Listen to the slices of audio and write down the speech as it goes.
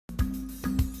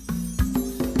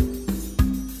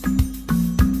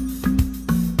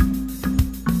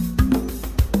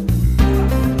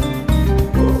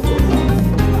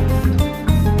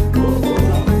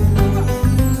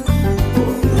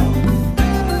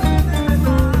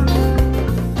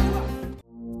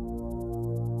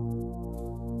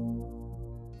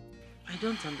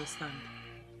don't understand.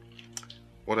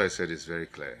 What I said is very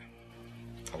clear.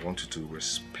 I want you to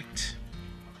respect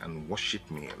and worship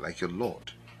me like your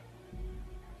Lord.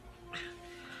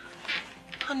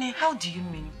 Honey, how do you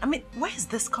mean? I mean, where is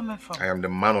this coming from? I am the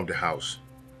man of the house.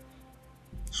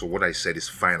 So what I said is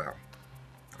final.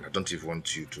 And I don't even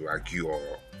want you to argue or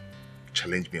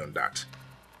challenge me on that.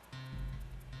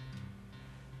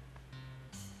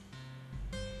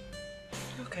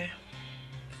 Okay,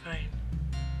 fine.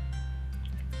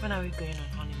 When are we going on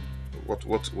honeymoon?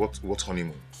 What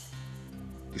honeymoon?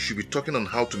 You should be talking on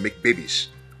how to make babies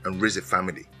and raise a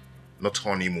family, not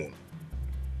honeymoon.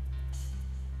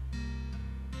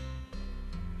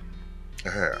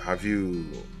 Have you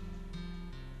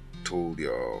told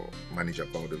your manager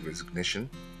about the resignation?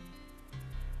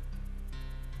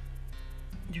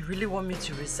 You really want me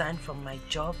to resign from my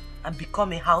job and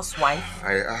become a housewife?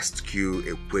 I asked you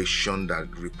a question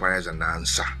that requires an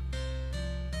answer.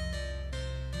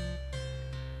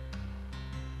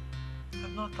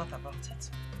 I've not thought about it.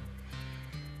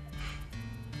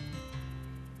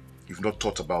 You've not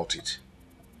thought about it?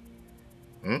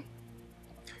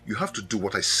 You have to do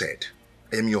what I said.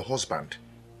 I am your husband,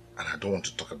 and I don't want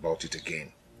to talk about it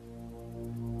again.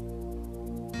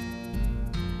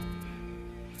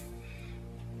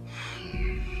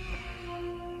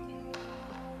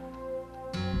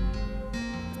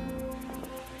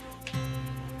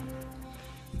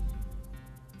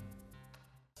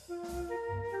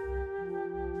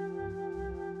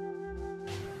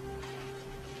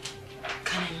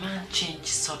 Can a man change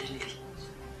suddenly?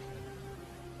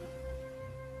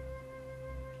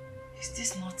 Is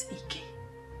this not Ekeh?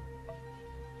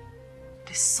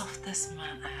 The softest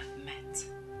man I have met.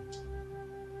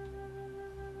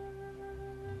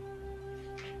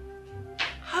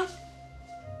 How?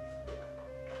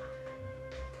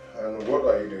 And what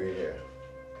are you doing here?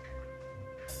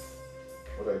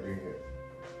 What are you doing here?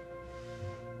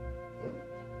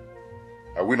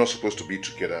 Are we not supposed to be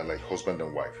together like husband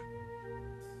and wife?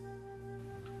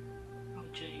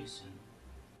 I'll join you soon.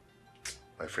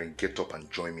 My friend, get up and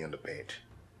join me on the bed.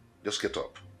 Just get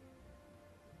up.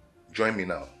 Join me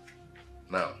now.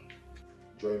 Now.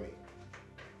 Join me.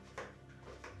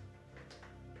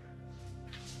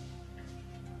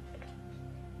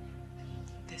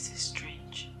 This is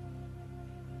strange.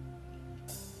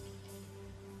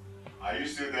 Are you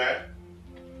still there?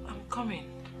 I'm coming.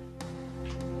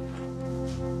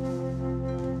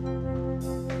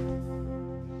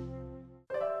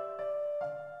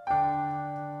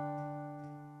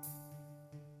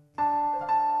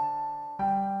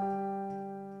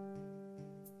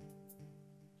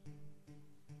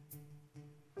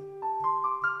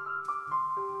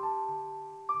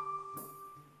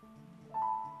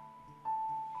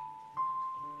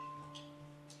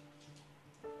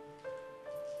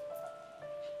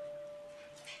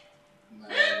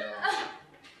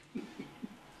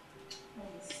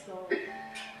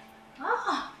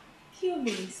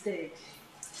 Instead,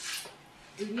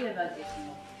 will you ever get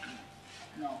enough?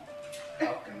 No.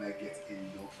 How can I get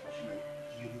enough of my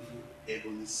beautiful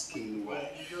ebony skin wife?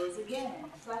 There he goes again.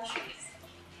 Flashes.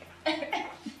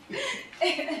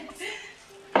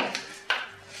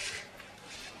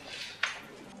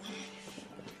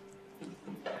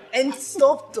 And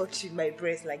stop touching my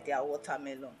breasts like they are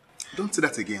watermelon. Don't say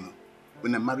that again.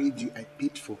 When I married you, I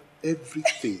paid for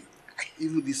everything.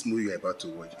 Even this movie you're about to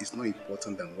watch is not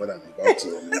important than what I'm about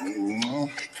to.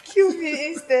 Kill me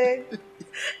instead.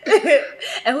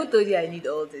 And who told you I need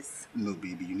all this? No,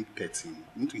 baby, you need petting.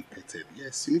 You need to be petted.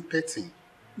 Yes, you need petting.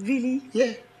 Really?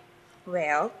 Yeah.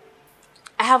 Well,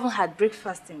 I haven't had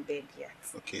breakfast in bed yet.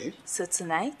 Okay. So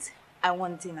tonight, I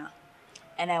want dinner.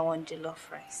 And I want jollof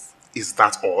rice. Is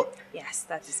that all? Yes,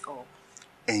 that is all.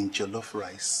 And jollof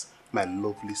rice, my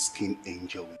lovely skin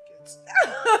angel will get.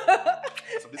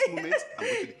 So this moment, I'm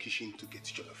going to the kitchen to get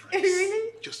jollof rice.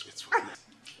 Really? Just wait for me.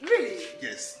 Really?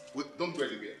 Yes. Wait, don't go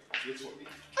anywhere. Wait for me.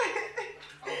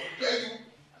 I'll prepare you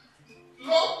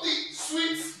lovely,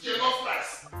 sweet jollof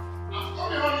rice. I'm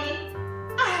coming, honey.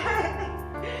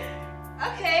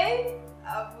 Okay,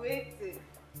 I'm waiting.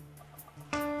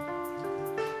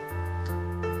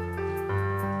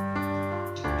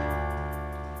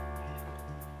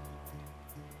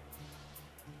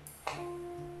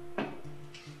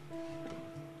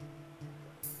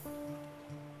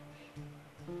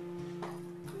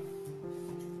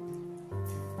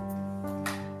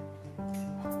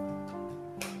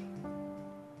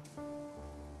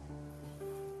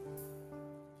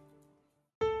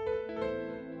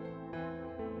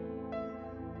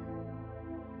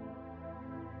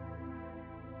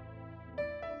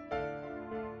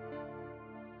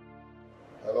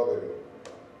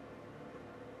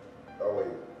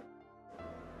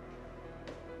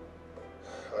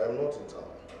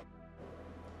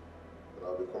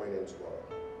 tomorrow.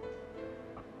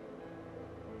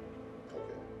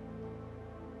 Okay.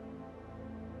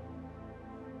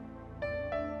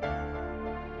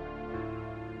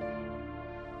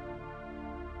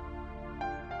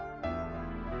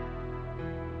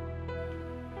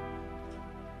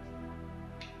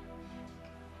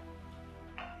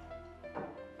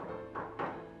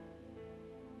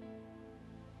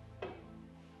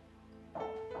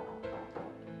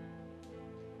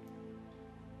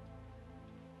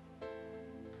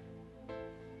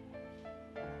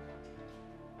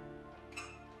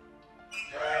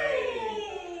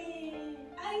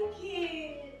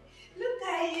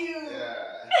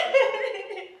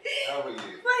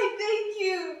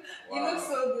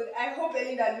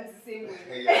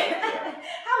 Yeah.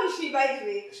 How is she, by the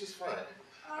way? She's fine.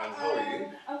 And how are you?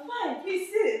 I'm fine. Please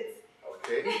sit.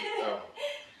 Okay.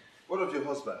 What of your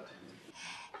husband?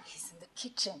 He's in the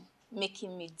kitchen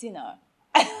making me dinner.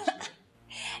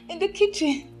 In the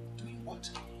kitchen. Doing what?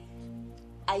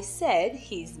 I said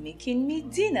he's making me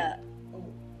dinner.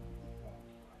 Oh.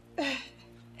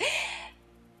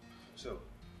 So?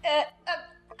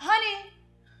 Honey.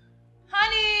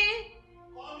 Honey.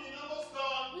 Mommy, almost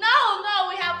done. No,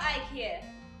 we have Ike here.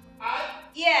 Ike?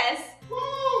 Yes.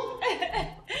 Woo!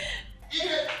 Eat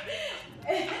it.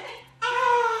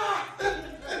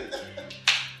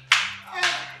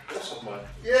 What's up, man?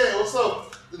 Yeah, what's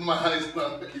up? My hand is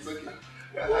done. It's okay.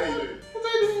 How are you doing? What are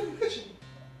you doing in the kitchen?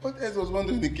 What else was one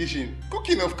doing in the kitchen?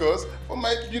 Cooking, of course, for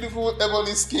my beautiful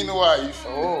ebony skin wife.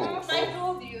 Oh. I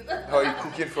told you. Are you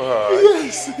cooking for her?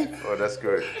 Yes. Oh, that's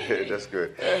good. That's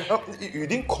good. You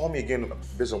didn't call me again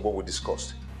based on what we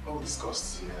discussed. What we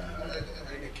discussed? Yeah.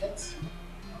 I can't.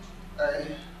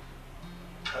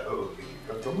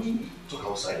 Can we talk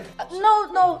outside?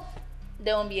 No.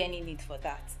 There won't be any need for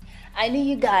that. I know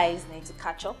you guys need to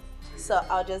catch up, so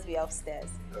I'll just be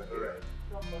upstairs. Alright.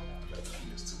 I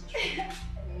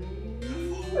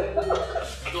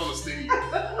don't want to stay here.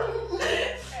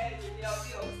 I'll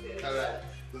be upstairs. Alright.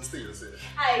 Don't stay yourself.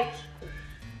 Hi.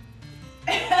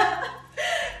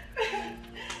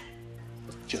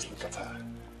 Just look at her.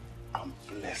 I'm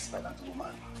blessed by that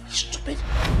woman. Stupid.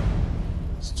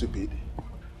 Stupid.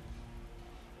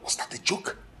 Was that a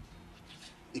joke?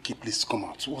 Ekeh, please come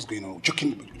out. What's going on?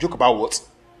 Joke about what?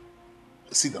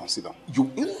 Sit down. No,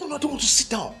 I don't want to sit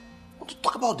down. I want to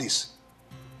talk about this.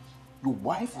 Your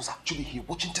wife was actually here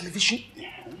watching television? Yeah.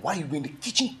 Why you were in the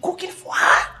kitchen cooking for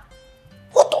her?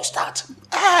 What does that?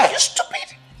 Are you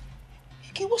stupid?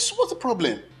 Ekeh, what's the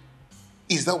problem?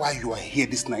 Is that why you are here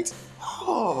this night?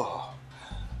 Oh,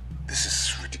 this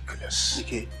is ridiculous.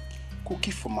 Ekeh,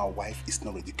 cooking for my wife is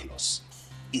not ridiculous.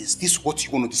 Is this what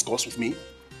you want to discuss with me?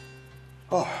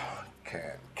 Oh,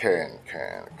 Ken.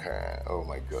 Oh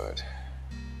my God.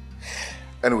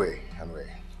 Anyway.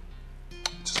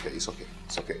 It's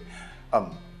okay.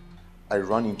 I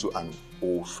ran into an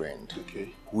old friend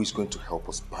who is going to help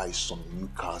us buy some new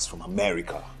cars from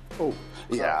America. Oh.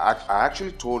 Yeah, I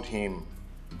actually told him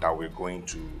that we're going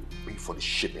to pay for the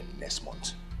shipping next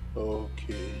month.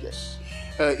 Okay. Yes.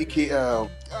 Ekeh,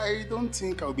 I don't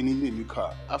think I'll be needing a new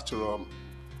car. After all,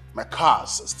 my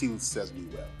cars still serves me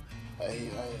well.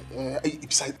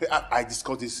 Besides, I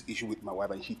discussed this issue with my wife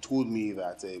and she told me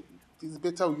that it's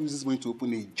better we use this money to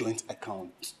open a joint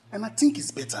account. And I think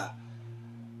it's better.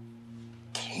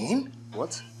 Ken?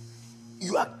 What?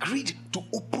 You agreed to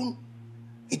open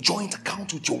a joint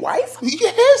account with your wife?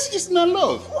 Yes, it's not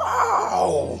love.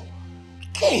 Wow!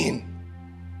 Ken,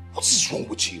 what is wrong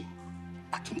with you?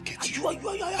 I don't get you. Are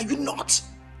you not?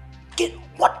 Ken,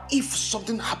 what if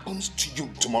something happens to you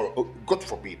tomorrow? Oh, God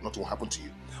forbid, nothing will happen to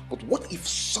you. But what if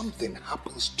something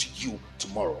happens to you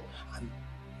tomorrow and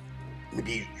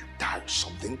maybe you die or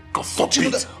something? God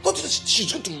forbid.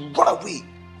 She's going to run away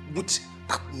with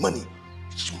that money.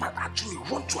 She might actually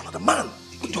run to another man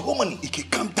with the whole money. Ekeh,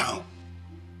 calm down.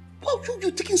 Well,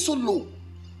 you're taking so low.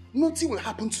 Nothing will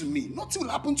happen to me.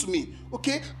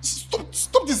 Okay?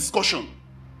 Stop this discussion.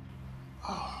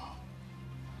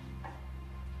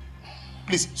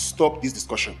 Please stop this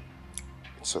discussion.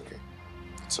 It's okay.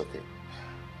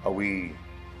 Are we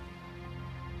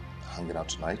hanging out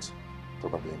tonight?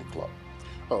 Probably in the club.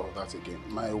 Oh, that's again.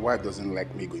 My wife doesn't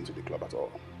like me going to the club at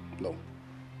all. No.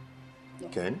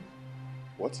 Ken?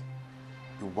 What?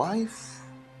 Your wife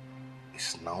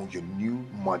is now your new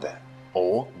mother.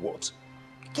 Or what?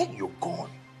 Ken, you're gone.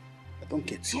 I don't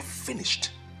get you. You're finished.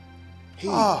 Hey,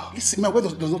 listen, my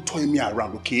wife does not toy me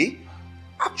around, okay?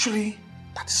 Actually,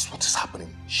 that is what is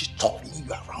happening. She's toying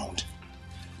you around.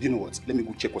 You know what? Let me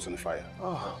go check what's on the fire.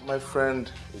 Oh, my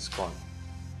friend is gone.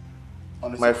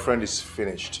 My friend is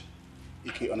finished.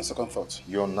 Ekeh, on a second thought.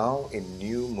 You're now a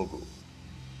new Mugu.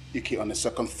 Ekeh, on a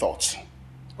second thought,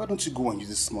 why don't you go and use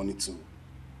this money to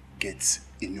get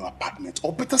a new apartment,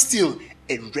 or better still,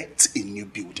 erect a new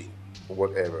building?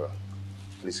 Whatever.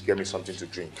 Please get me something to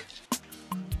drink.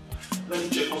 Let me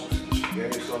check something.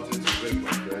 Get me something to drink,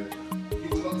 my friend. You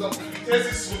will not tell me. Taste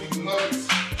this food, you will love it.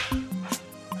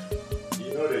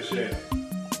 You know the shame.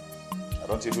 I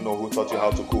don't even know who taught you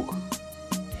how to cook.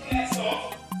 Yes, sir.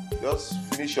 Just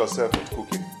finish yourself with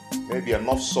cooking. Maybe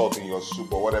enough salt in your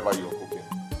soup or whatever you're cooking.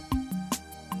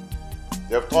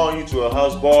 They've turned you to a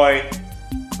houseboy.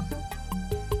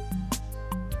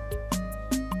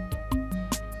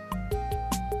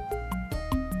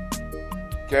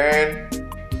 Ken.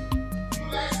 You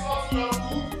like salt in your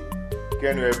food?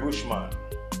 Ken, you're a bushman.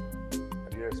 I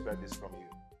didn't expect this from you.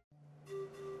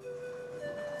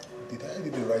 Did I do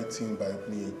the right thing by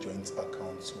opening a joint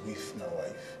account with my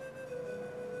wife?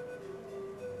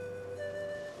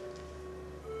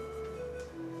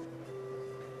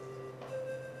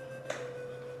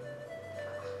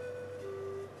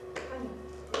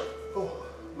 Oh,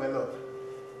 my love.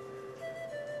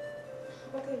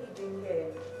 What are you doing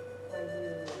here? Are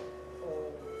you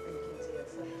thinking to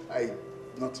yourself?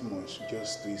 Not much,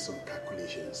 just doing some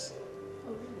calculations.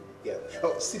 Oh, really? Yeah.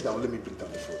 Oh, sit down, let me bring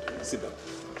down the food. Sit down.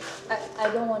 I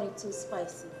don't want it too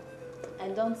spicy.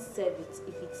 And don't serve it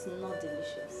if it's not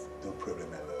delicious. No problem,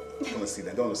 my love. Come on, sit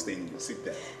down. Don't want to stay in you. Sit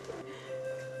down.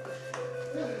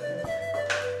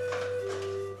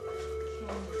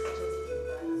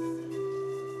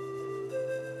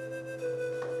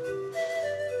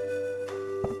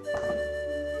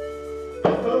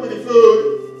 Come with the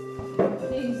food.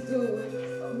 Please do.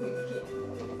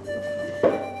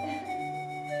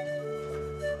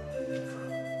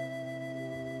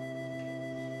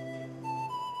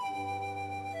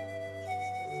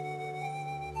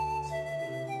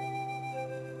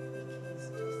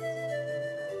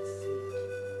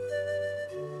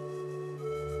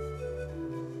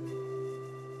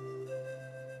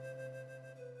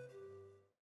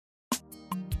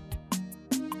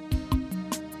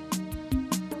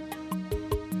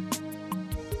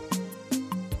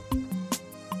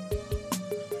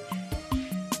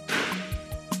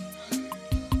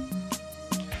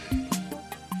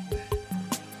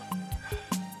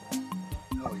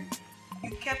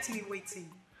 Me waiting.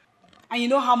 And you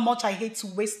know how much I hate to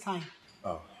waste time.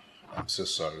 Oh, I'm so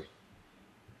sorry.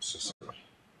 So sorry.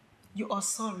 You are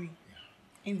sorry.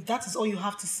 Yeah. And that is all you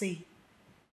have to say.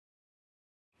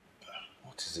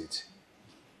 What is it?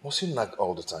 Must you nag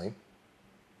all the time?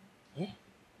 Hmm?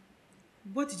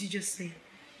 What did you just say?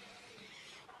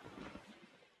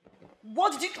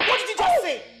 What did you just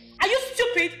say? Are you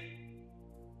stupid?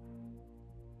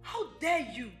 How dare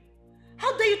you?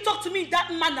 How dare you talk to me in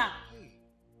that manner?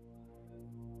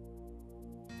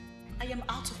 I am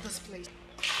out of this place.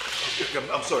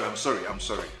 I'm sorry. I'm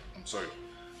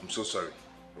so sorry.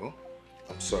 Oh?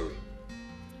 I'm sorry.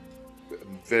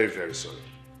 I'm very, very sorry.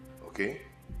 Okay?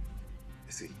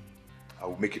 You see, I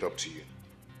will make it up to you.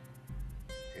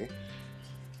 Okay?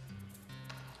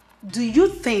 Do you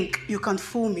think you can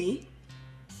fool me?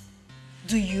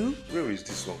 Do you? Where is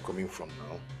this one coming from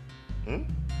now? Hmm?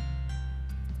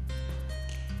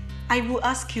 I will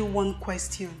ask you one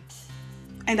question.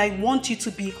 And I want you to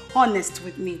be honest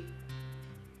with me.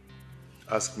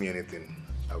 Ask me anything.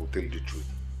 I will tell you the truth.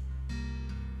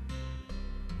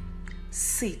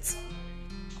 Sit.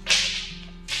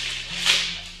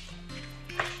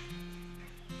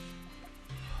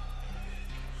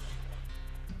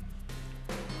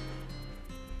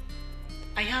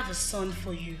 I have a son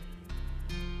for you.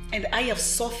 And I have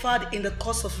suffered in the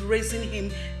course of raising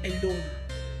him alone.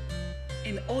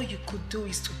 And all you could do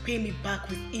is to pay me back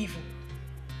with evil.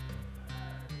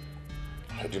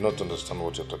 I do not understand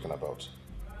what you're talking about.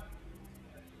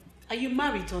 Are you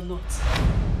married or not?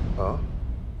 Huh?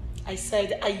 I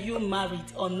said, are you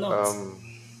married or not?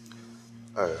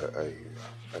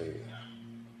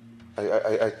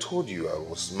 I told you I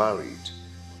was married,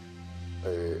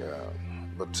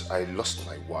 but I lost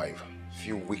my wife a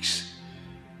few weeks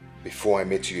before I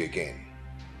met you again.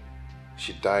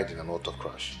 She died in an auto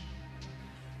crash.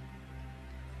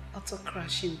 Auto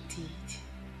crash indeed.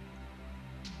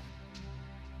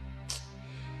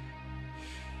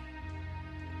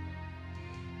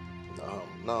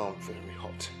 Now I'm very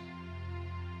hot.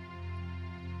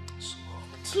 So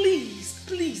hot.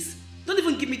 Please, don't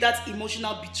even give me that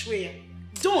emotional betrayal.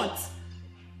 Don't.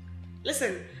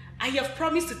 Listen, I have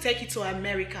promised to take you to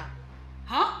America.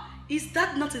 Huh? Is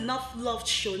that not enough love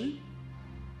shown?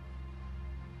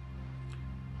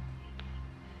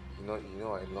 You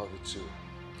know I love you too.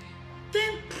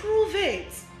 Then prove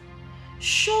it.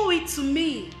 Show it to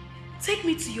me. Take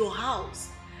me to your house.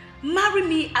 Marry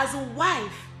me as a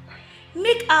wife.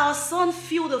 Make our son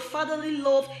feel the fatherly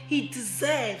love he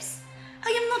deserves. I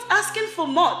am not asking for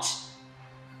much.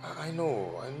 I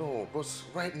know, but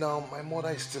right now my mother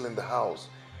is still in the house.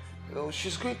 You know,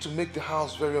 she's going to make the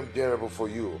house very unbearable for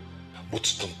you.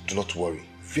 But do not worry.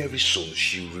 Very soon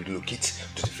she will relocate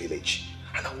to the village,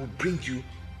 and I will bring you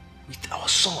with our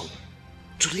son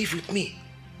to live with me.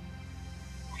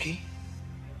 Okay?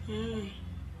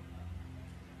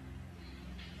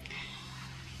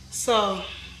 So,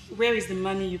 where is the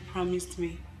money you promised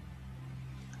me?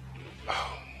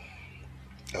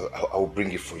 I will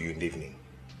bring it for you in the evening.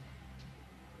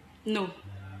 No.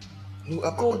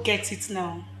 No, Go get it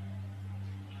now.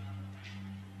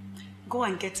 Go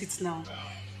and get it now.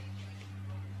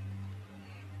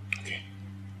 Okay.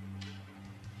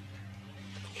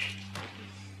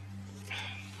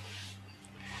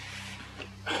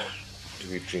 Do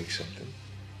we drink something?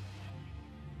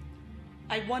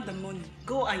 I want the money.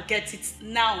 Go and get it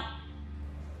now.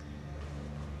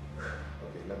 Okay,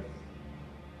 let me.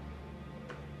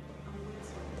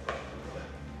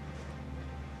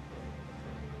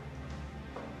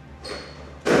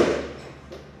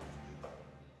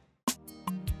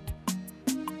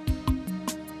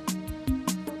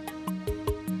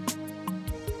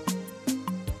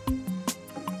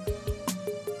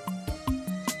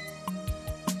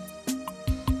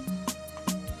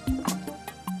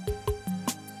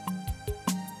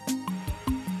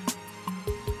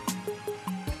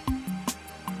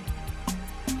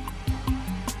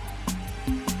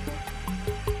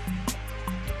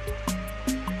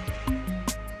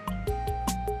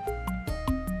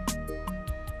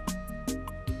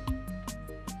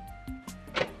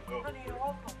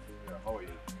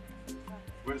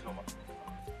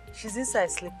 She's inside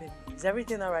sleeping. Is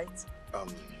everything all right? My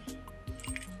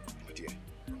dear,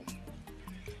 come.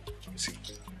 You see,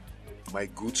 my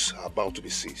goods are about to be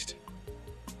seized.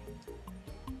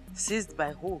 Seized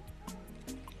by who?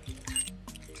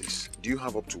 Please, do you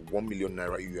have up to 1 million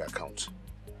naira in your account?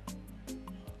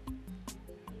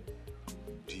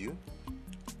 Do you?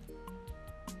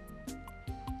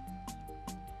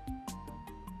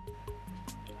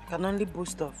 I can only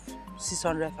boast of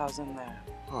 600,000 naira.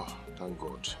 Oh, thank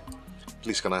God.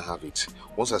 Please, can I have it?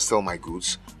 Once I sell my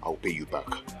goods, I'll pay you back.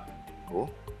 Oh?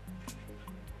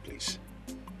 Please.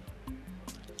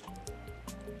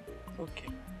 Okay.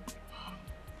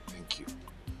 Thank you.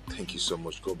 Thank you so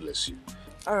much. God bless you.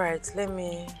 All right, let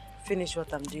me finish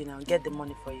what I'm doing and get the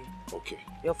money for you. Okay.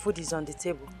 Your food is on the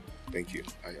table. Thank you.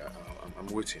 I'm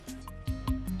waiting.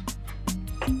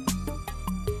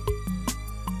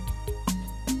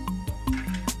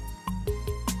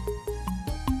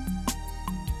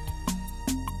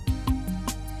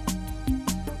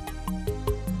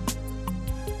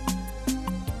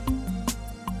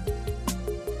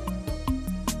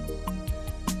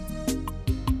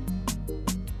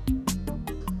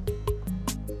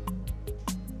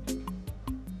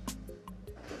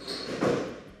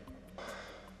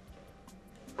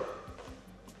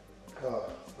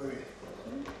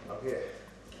 I'm here.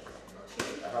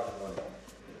 I have the money.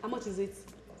 How much is it?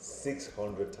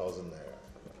 600,000 naira.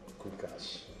 Quick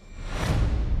cash.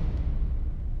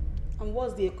 And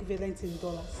what's the equivalent in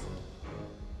dollars?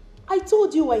 I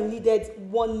told you I needed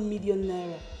 1 million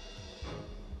naira.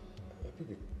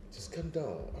 Baby, just calm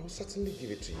down. I'll certainly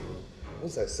give it to you.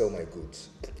 Once I sell my goods,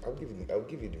 I'll give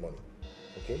you the money.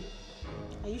 Okay?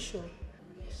 Are you sure?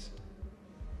 Yes.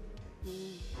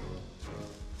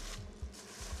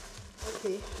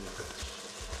 Okay.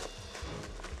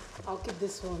 I'll keep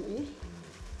this one.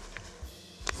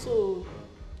 So,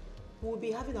 we'll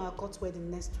be having our court wedding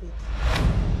next week.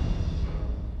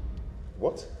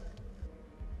 What?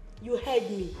 You heard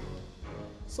me.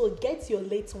 So get your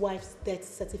late wife's death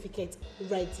certificate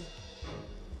ready.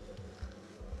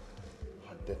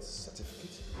 Her death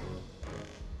certificate?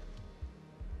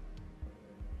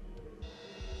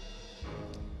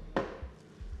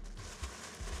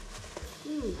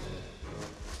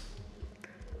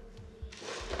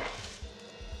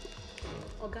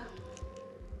 Oga,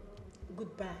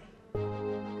 goodbye.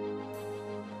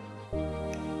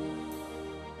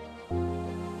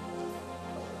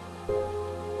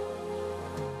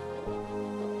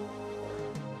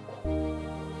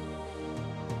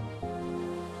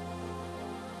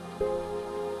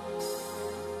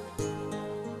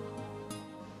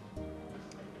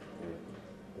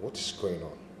 What is going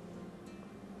on?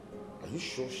 Are you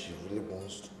sure she really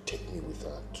wants to take me with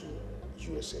her to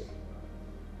USA?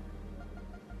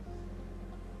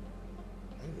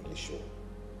 I'm really sure.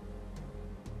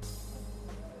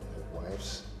 My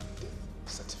wife's death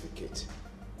certificate.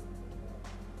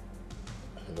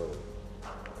 No,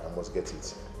 must get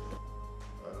it.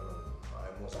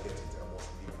 I must get it. I must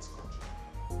leave this country.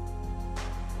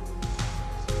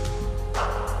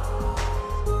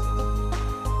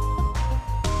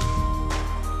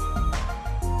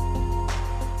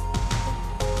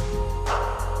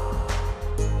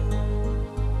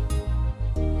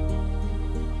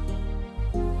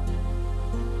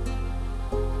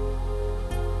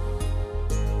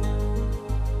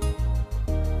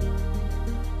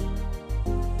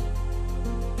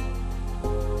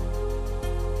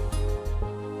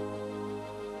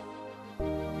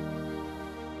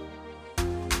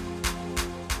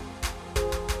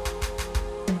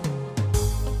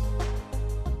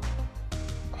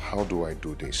 How do I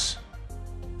do this?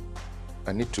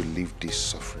 I need to leave this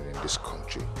suffering in this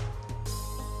country.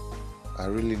 I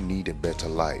really need a better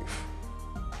life.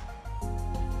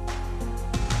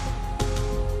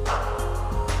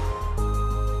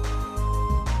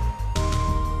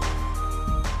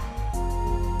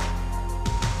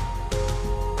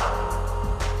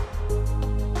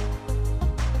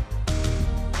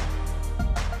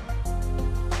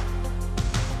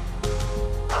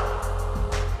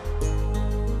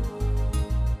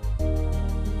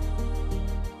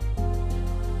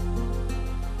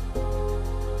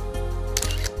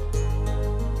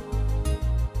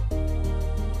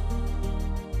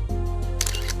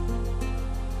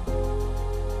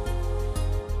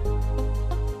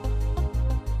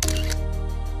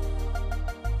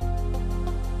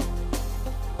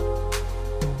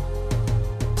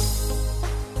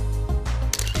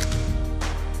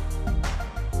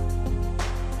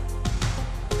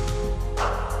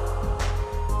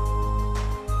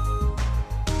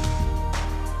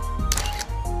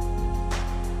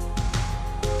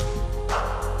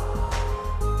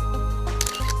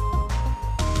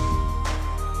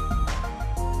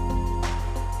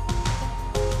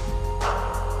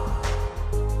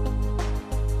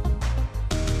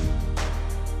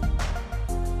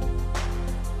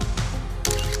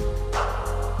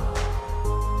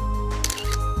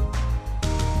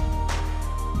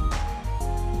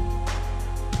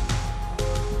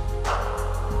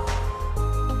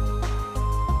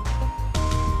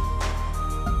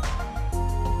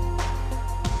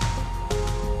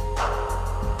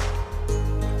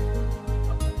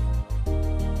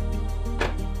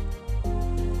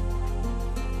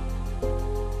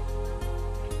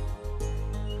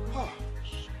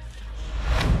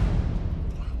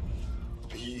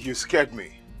 You scared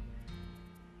me.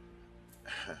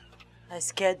 I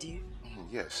scared you?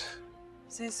 Yes.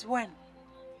 Since when?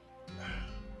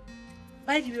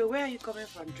 By the way, where are you coming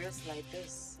from dressed like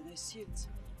this, in a suit?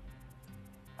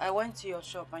 I went to your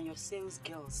shop and your sales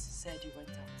girls said you went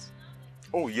out.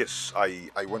 Oh yes, I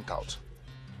went out.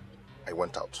 I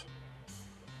went out.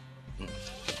 You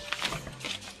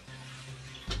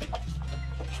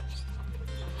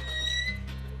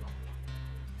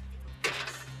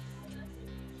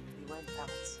went out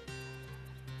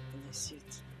in a suit.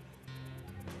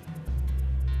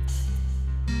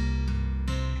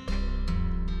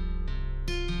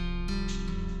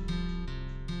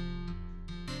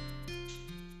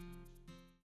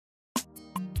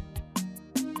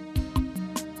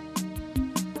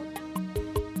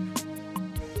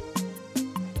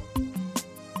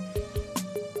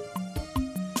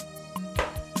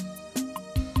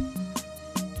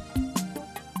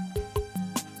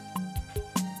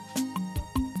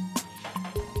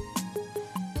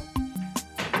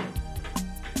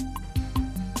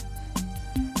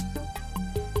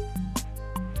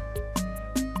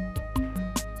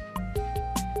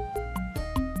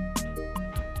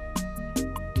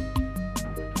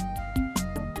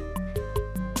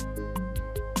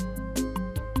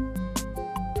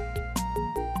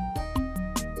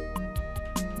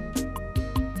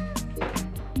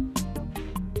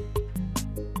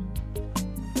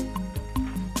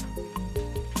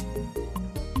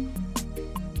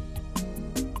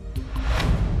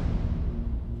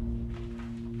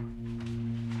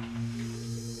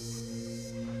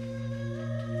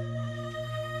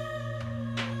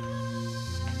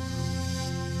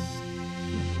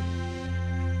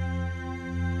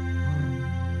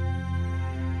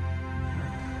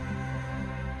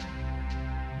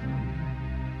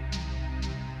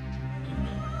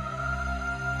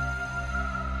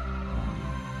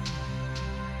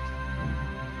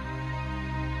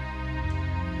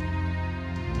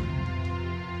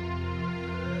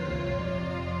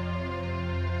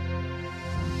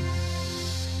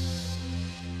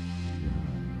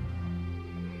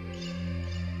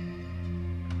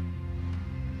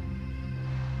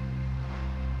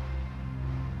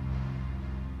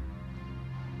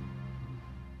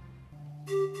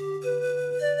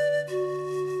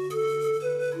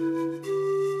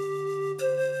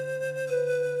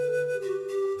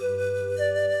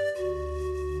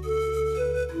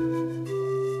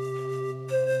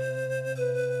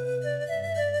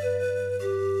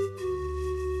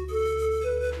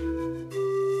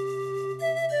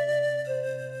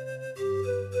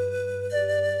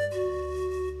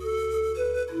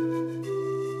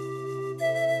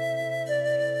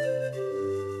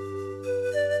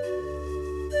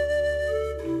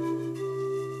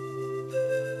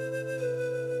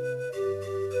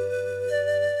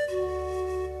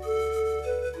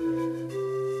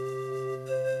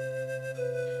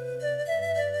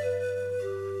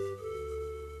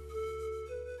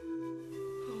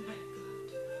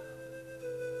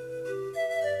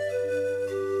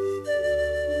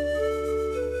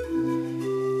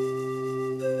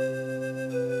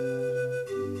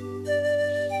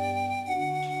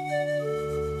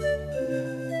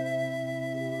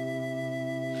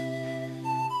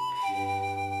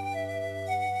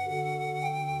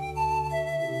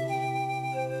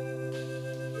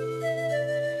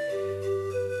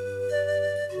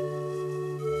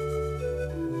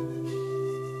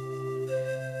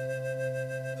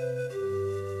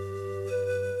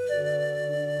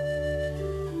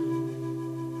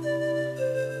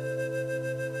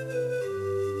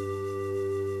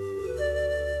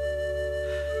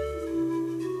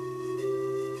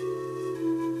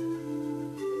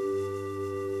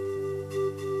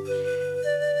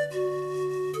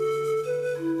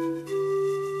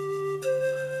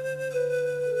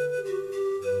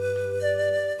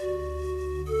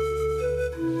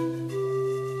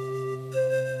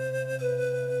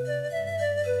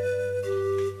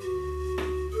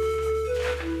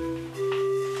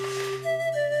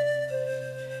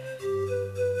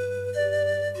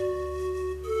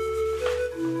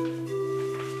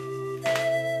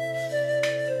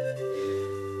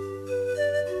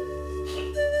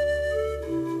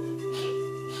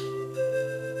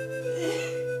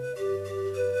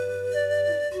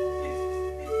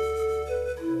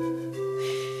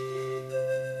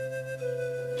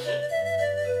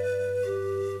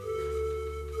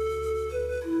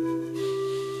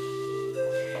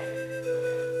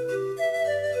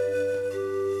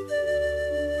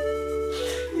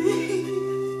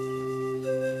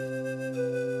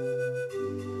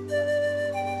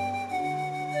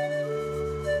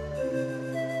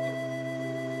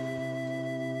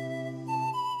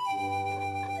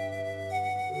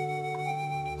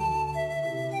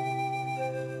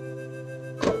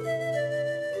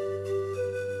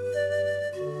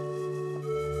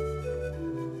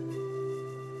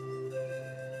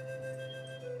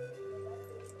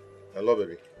 Hello,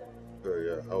 baby.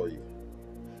 Yeah, how are you?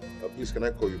 Please, can I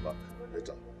call you back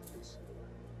later, please?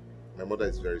 My mother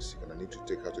is very sick and I need to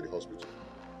take her to the hospital.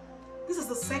 This is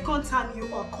the second time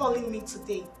you are calling me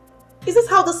today. Is this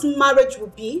how this marriage will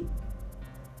be?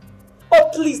 Oh,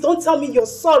 please, don't tell me you're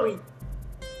sorry.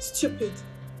 Stupid.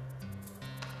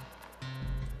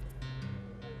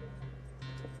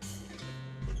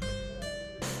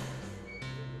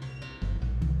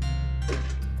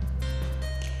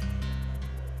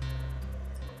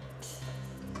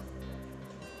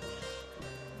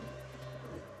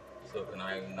 So can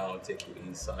I now take you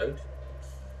inside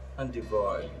and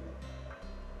devour you?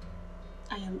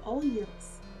 I am all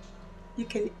yours. You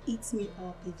can eat me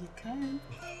up if you can.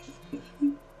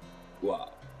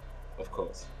 Wow, of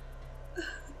course.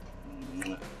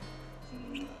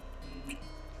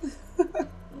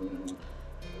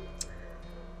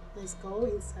 Let's go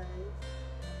inside.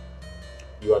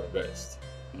 You are the best.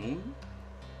 Hmm?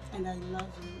 And I love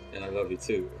you. And I love you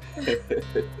too.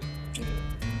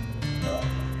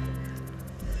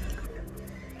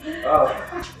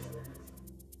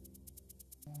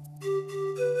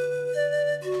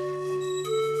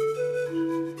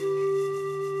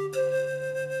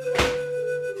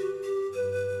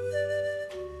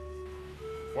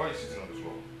 Why are you sitting on the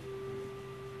floor?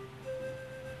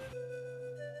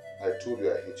 I told you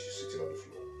I hate you sitting on the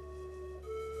floor.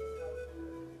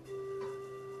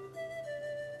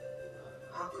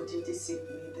 How could you deceive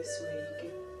me this way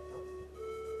again?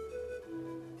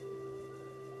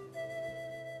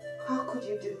 How could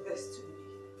you do this to me?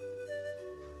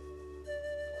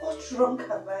 What wrong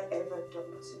have I ever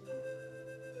done to you?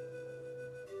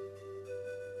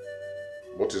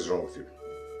 What is wrong with you?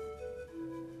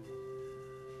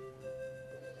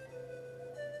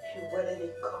 You wedded a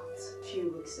court a few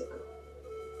weeks ago.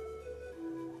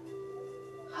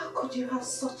 How could you have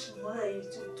such mind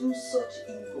to do such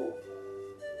evil?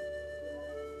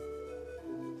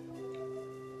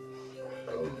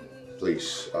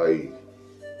 Please, I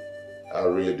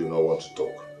really do not want to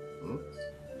talk.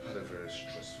 I had a very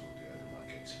stressful day at the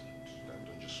market. I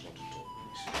don't just want to talk,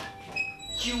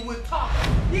 please. You will talk.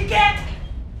 Ekeh!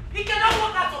 He cannot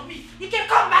walk out of me. He can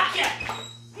come back here.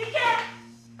 Ekeh!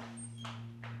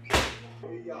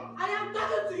 I am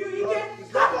talking to you,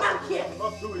 Ekeh. Come back here. I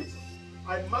will not do it.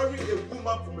 I married a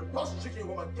woman from a posh-chicken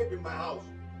home and kept in my house.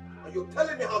 And you're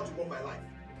telling me how to run my life.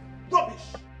 Rubbish!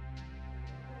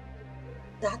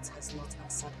 That has not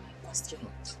answered my question.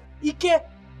 Ekeh,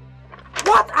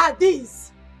 what are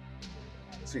these?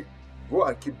 See, go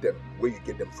and keep them where you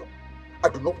get them from. I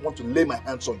do not want to lay my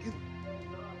hands on you.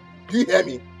 Do you hear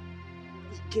me?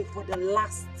 Ekeh, for the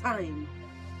last time.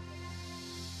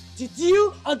 Did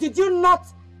you or did you not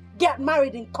get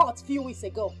married in court a few weeks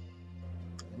ago?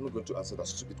 I'm not going to answer that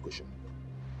stupid question.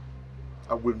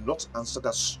 I will not answer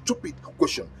that stupid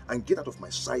question and get out of my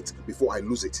sight before I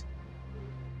lose it.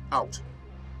 Out.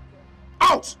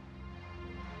 Out!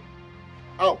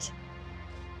 Out!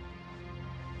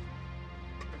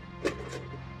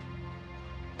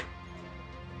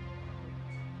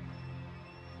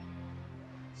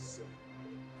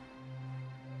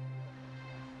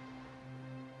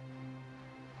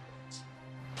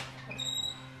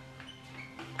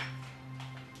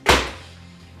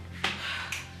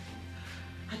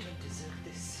 I don't deserve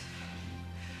this.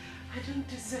 I don't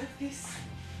deserve this.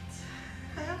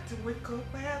 I have to wake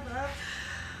up. I have.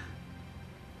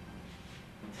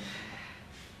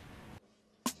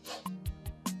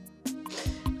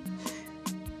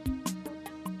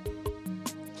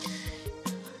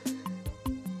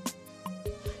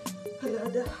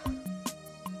 Alada,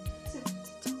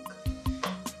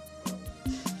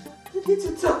 I need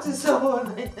to talk to someone.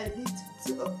 I need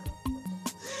to talk.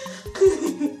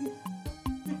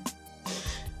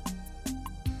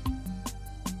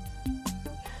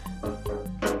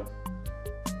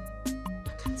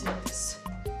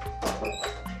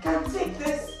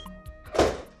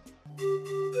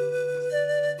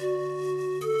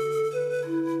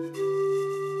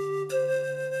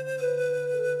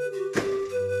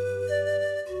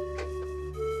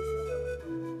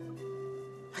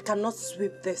 Cannot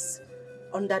sweep this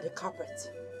under the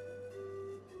carpet.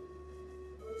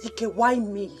 Dikeh, why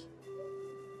me?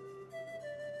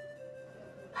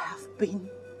 I have been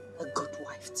a good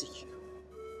wife to you.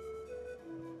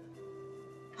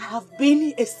 I have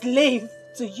been a slave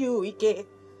to you, Ekeh.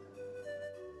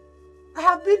 I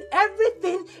have been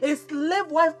everything a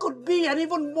slave wife could be and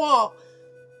even more.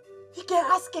 Ekeh,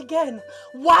 ask again.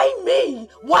 Why me?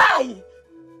 Why?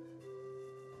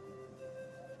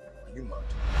 Are you mad?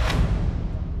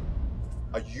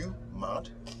 Are you mad?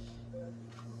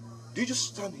 Do you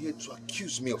just stand here to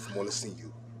accuse me of molesting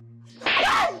you?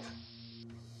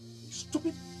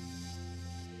 stupid.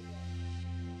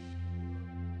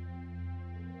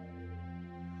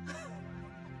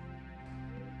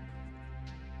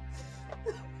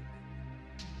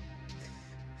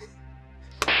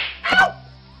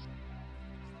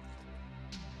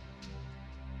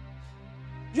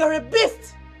 You're a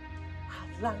beast!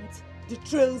 I've learned the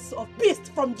trails of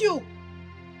beast from you!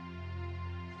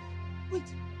 Wait.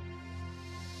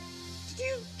 Did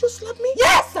you just slap me?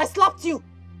 Yes, I slapped you!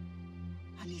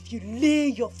 And if you lay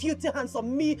your filthy hands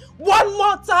on me one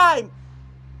more time,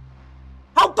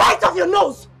 I'll bite off your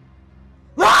nose!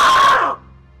 Ah!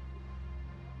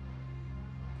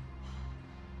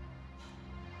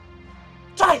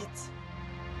 Try it!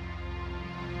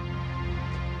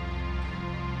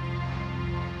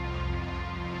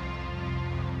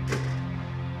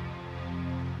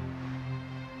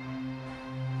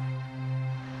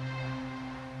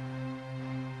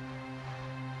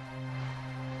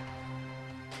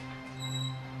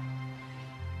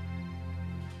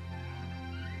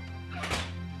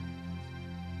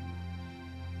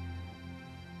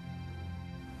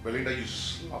 Belinda, you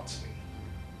slapped me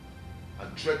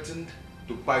and threatened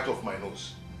to bite off my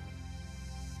nose.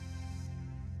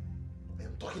 I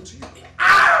am talking to you.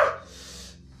 Ah!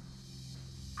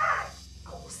 I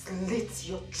will slit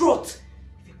your throat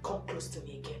if you come close to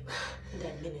me again in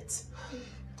a minute.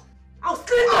 I'll slit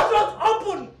your throat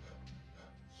open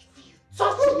if you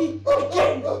touch me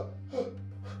again.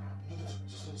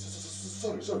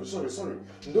 Sorry.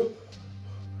 No.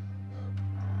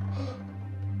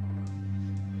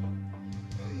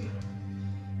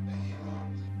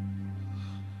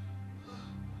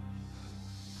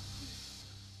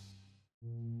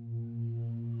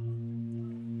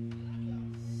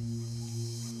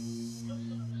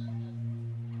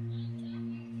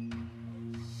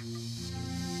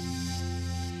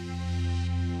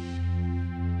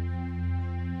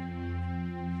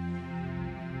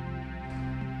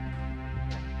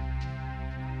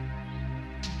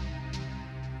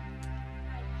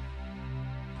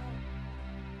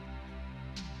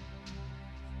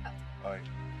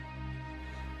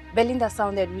 Belinda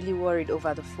sounded really worried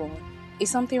over the phone. Is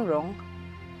something wrong?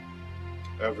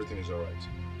 Everything is alright.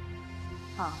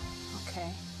 Ah,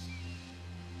 okay.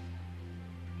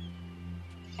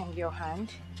 And your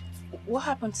hand? What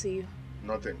happened to you?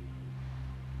 Nothing.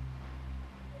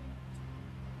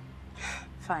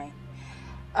 Fine.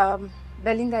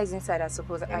 Belinda is inside, I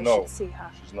suppose. I No, should see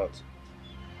her. she's not.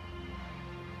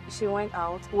 She went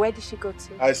out. Where did she go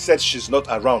to? I said she's not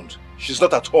around. She's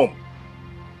not at home.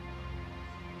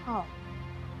 Oh,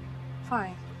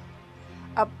 fine.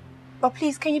 But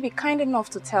please, can you be kind enough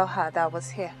to tell her that I was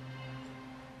here?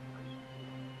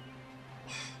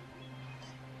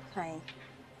 Fine.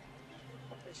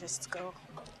 Let's just go.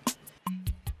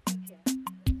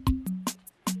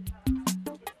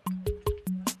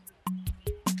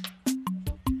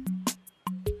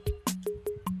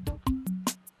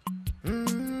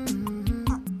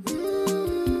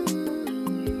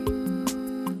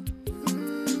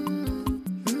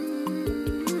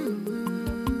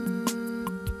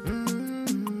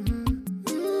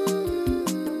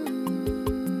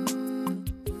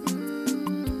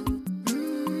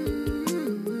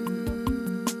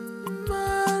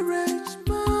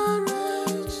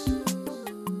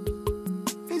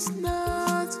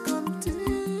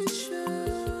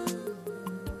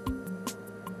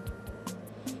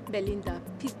 Belinda,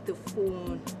 pick the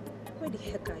phone. Where the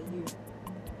heck are you?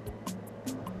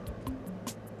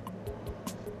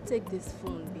 Take this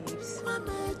phone, babes.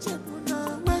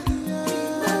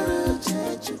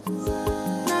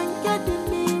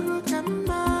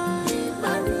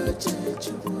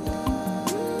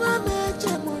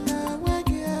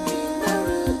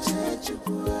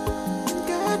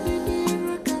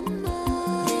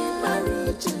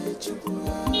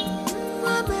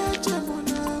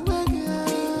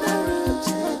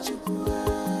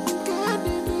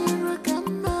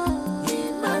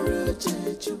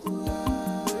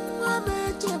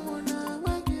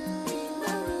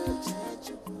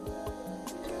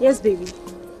 Yes, baby.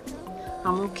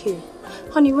 I'm okay.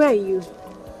 Honey, where are you?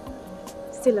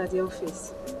 Still at the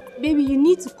office. Baby, you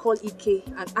need to call Ekeh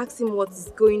and ask him what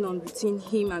is going on between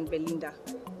him and Belinda.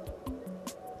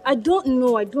 I don't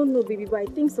know, baby, but I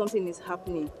think something is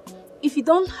happening. If you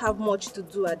don't have much to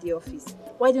do at the office,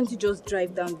 why don't you just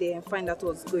drive down there and find out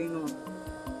what's going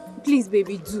on? Please,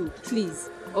 baby, do.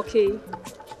 Please. Okay?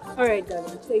 Alright,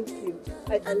 darling. Thank you.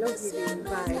 I love you, baby.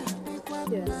 Bye.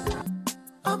 Yes.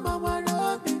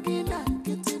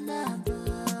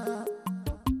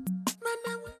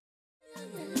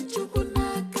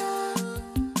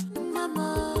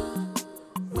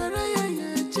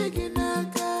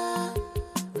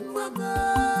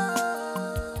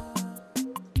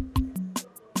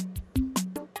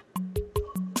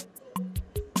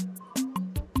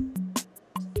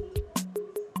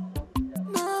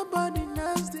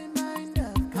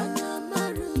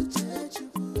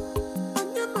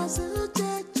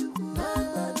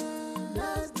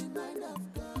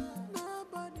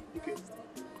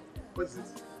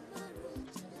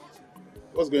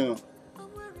 What's going on?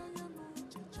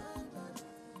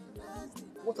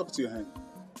 What happened to your hand?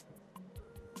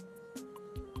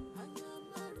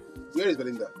 Where is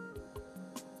Belinda?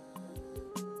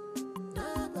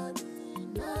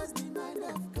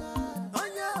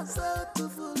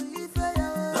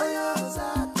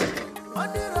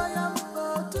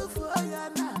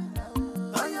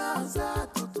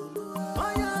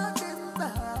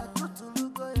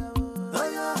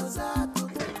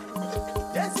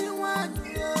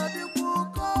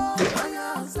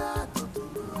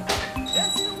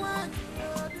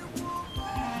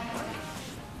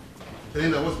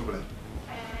 Belinda, what's the problem?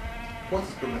 What's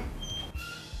the problem?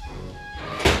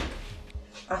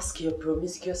 Ask your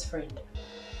promiscuous friend.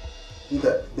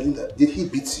 Belinda, did he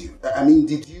beat you? I mean,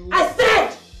 did you... I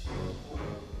said!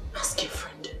 Ask your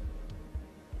friend.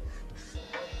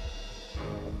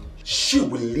 She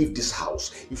will leave this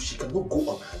house if she cannot go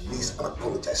on her knees and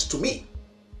apologize to me.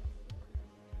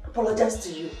 Apologize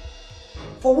to you?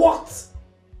 For what?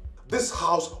 This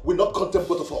house will not contain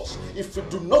both of us if you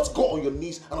do not go on your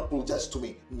knees and apologize to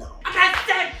me now. And I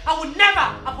said I would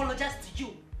never apologize to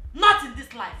you. Not in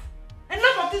this life.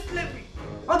 Enough of this slavery.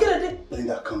 I'll get a day.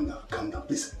 Belinda, calm down.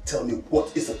 Please tell me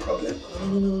what is the problem.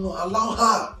 No. Allow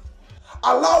her.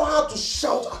 Allow her to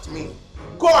shout at me.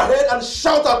 Go ahead and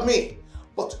shout at me.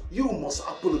 But you must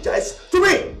apologize to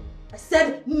me. I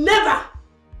said never.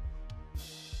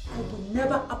 I will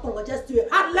never apologize to a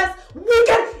heartless,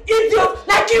 wicked idiot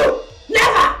like you!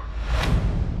 Never!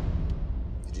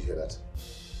 Did you hear that?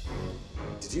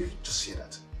 Did you just hear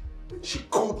that? She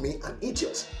called me an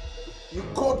idiot. You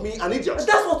called me an idiot.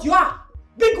 That's what you are!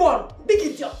 Big one! Big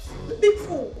idiot! Big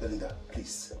fool! Belinda,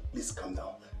 please calm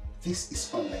down. This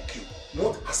is unlike you.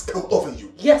 What has come over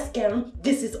you? Yes, Karen,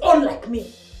 this is unlike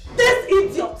me. This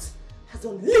idiot has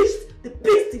unleashed the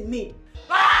beast in me.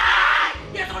 Ah!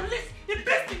 He has unleashed the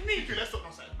beast in me! Okay, let's talk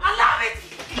outside. Allow it!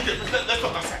 Okay, let's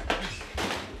talk outside, please.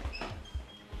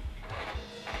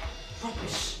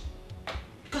 Rubbish.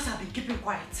 Because I've been keeping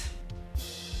quiet.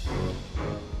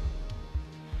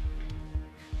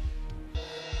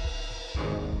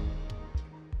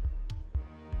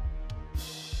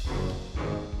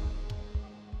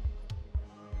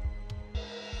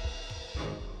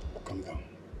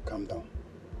 Calm down.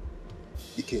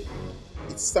 Ekeh,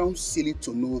 it sounds silly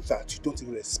to know that you don't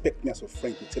even respect me as a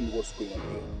friend to tell me what's going on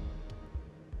here.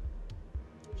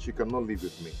 She cannot live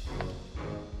with me.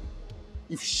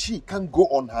 If she can't go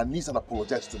on her knees and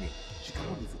apologize to me, she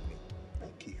cannot live with me.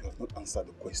 Okay, you have not answered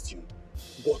the question.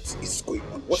 What is going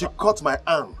on? She cut my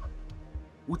arm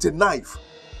with a knife.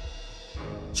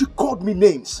 She called me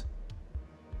names.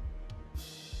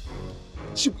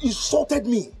 She insulted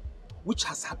me, which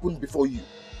has happened before you.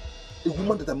 A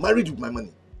woman that I married with my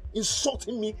money,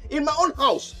 insulting me in my own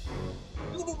house.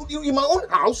 In my own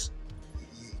house?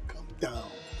 Hey, calm down.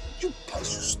 You guys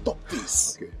should stop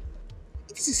this. Okay.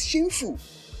 This is shameful.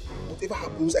 Whatever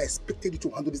happens, I expected you to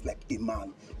handle this like a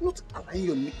man, not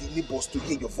allowing the neighbors to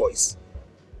hear your voice.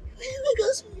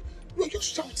 You are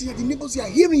just shouting at the neighbors, they are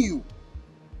hearing you.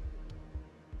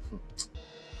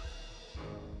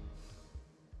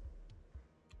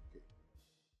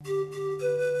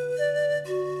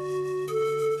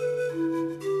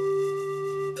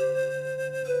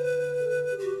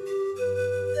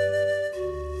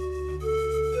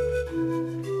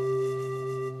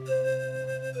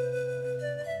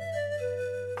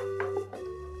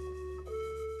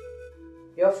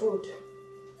 Your food.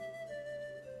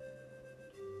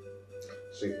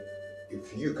 See,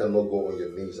 if you cannot go on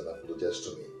your knees and apologize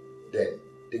to me, then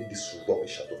take this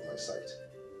rubbish out of my sight.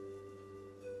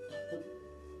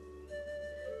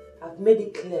 I've made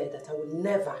it clear that I will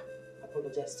never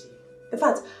apologize to you. In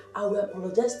fact, I will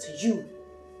apologize to you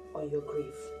on your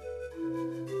grave.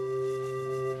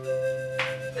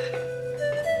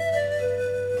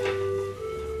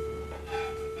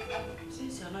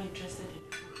 Since you're not interested in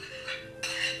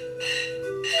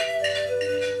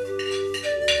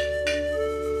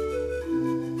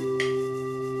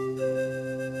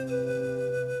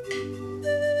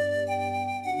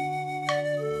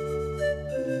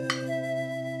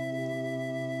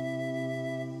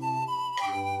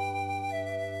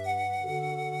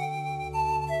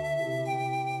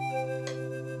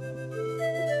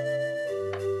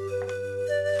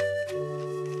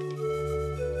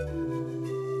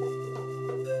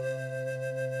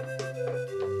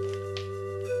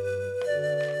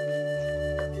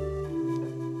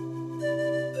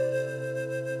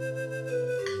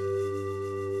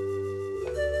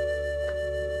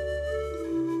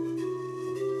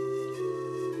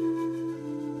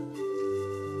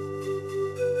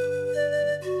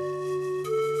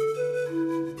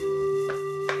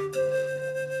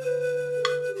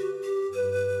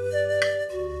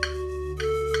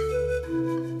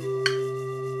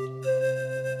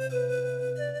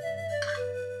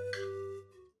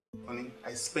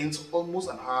spent almost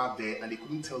an hour there and they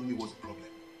couldn't tell me what's the problem.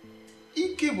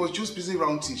 Ekeh was just busy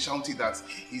ranting, shouting that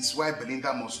his wife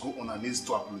Belinda must go on her knees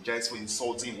to apologize for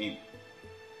insulting him.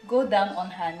 Go down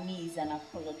on her knees and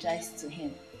apologize to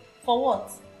him. For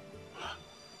what?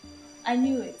 I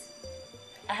knew it.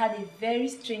 I had a very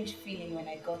strange feeling when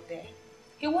I got there.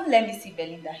 He won't let me see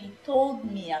Belinda. He told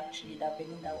me actually that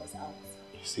Belinda was out.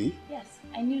 You see? Yes,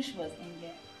 I knew she was in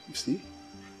there. You see?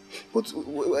 But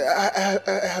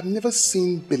I have never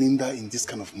seen Belinda in this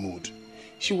kind of mood.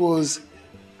 She was,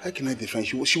 how can I define?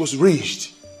 She was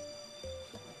raged.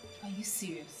 Are you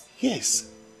serious? Yes.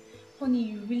 Honey,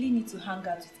 you really need to hang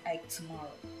out with Ike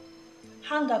tomorrow.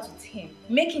 Hang out with him.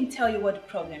 Make him tell you what the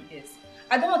problem is.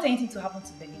 I don't want anything to happen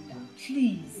to Belinda.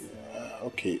 Please.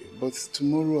 Okay, but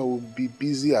tomorrow I will be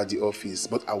busy at the office,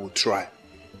 but I will try.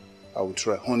 I will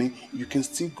try. Honey, you can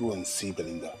still go and see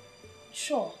Belinda.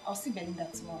 Sure, I'll see Belinda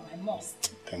tomorrow. I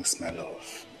must. Thanks, my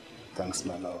love. Thanks,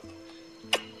 my love.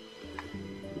 I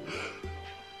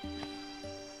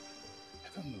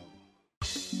don't know.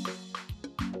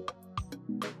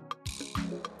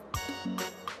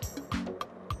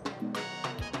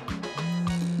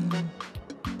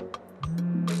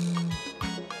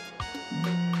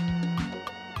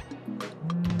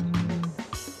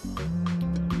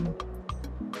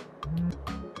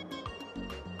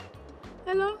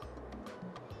 Hello?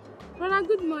 Brother,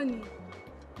 good morning.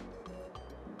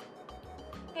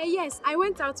 Yes, I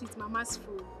went out with Mama's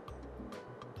food.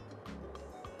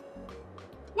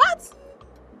 What?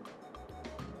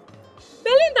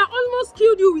 Belinda almost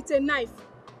killed you with a knife.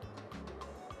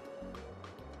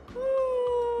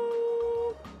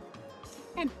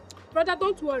 Brother,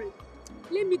 don't worry.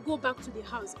 Let me go back to the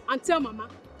house and tell Mama.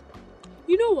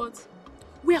 You know what?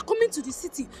 We are coming to the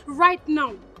city right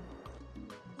now.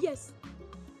 Yes.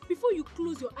 Before you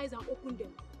close your eyes and open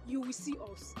them, you will see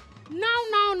us.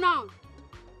 Now.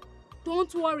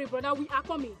 Don't worry, brother. We are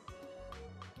coming.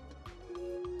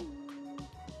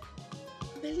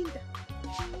 Belinda,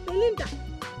 you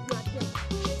are here.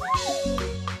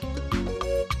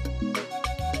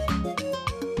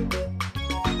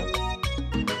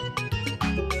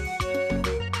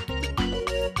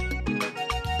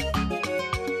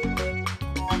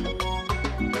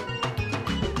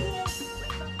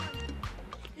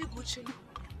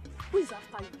 Who is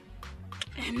after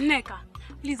you? Neka,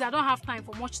 please, I don't have time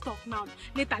for much talk now.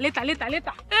 Later.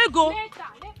 Ego! Later.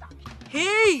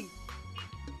 Hey!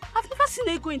 I've never seen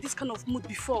Ego in this kind of mood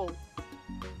before.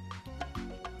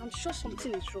 I'm sure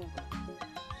something is wrong.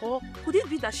 Or could it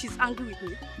be that she's angry with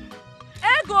me?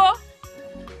 Ego!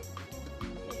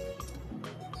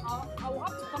 I will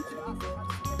have to come to your house.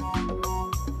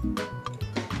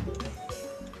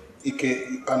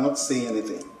 Ekeh, you are not saying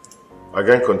anything. I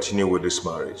can't continue with this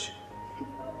marriage.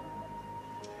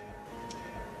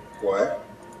 Why?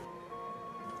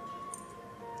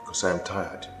 Because I am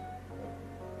tired.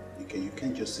 Ekeh, you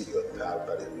can't just say you're tired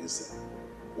without a reason.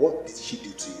 What did she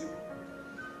do to you?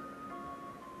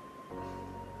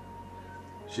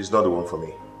 She's not the one for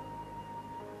me.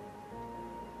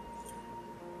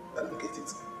 I don't get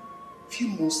it. A few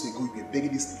months ago, you were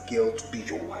begging this girl to be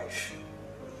your wife.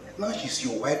 Now she's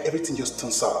your wife, everything just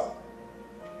turns sour.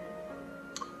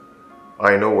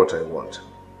 I know what I want.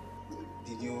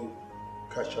 Did you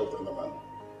catch up with another man?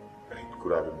 It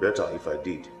could have been better if I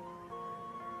did.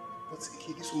 But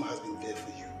Ekeh, this woman has been there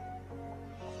for you.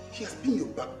 She has been your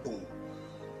backbone.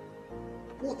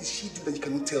 What did she do that you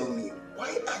cannot tell me?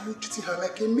 Why are you treating her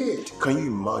like a maid? Can you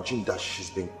imagine that she's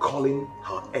been calling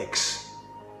her ex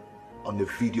on a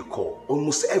video call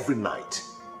almost every night?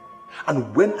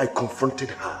 And when I confronted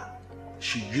her,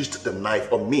 she used the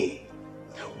knife on me,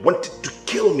 wanted to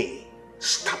kill me,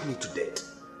 stab me to death.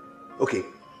 Okay,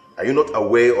 are you not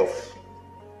aware of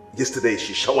yesterday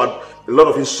she showered a lot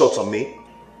of insults on me?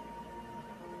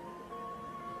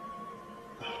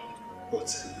 But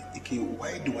Ekeh,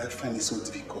 why do I find it so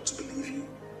difficult to believe you?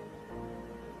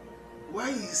 Why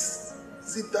is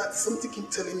it that something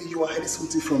keeps telling me you are hiding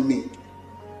something from me?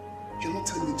 You're not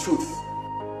telling the truth.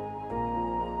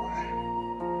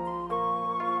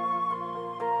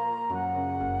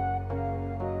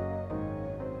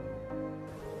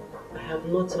 I have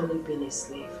not only been a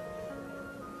slave,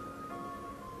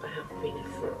 I have been a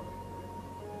fool.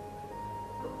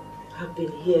 I have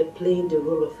been here playing the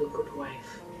role of a good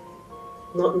wife,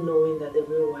 not knowing that the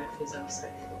real wife is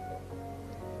outside.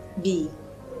 B,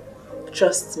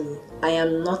 trust me, I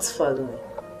am not following.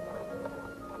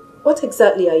 What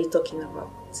exactly are you talking about?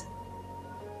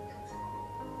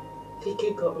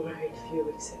 Dikeh got married a few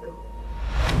weeks ago.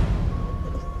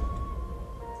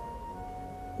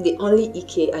 The only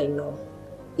Ekeh I know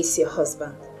is your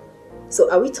husband. So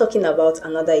are we talking about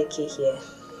another Ekeh here?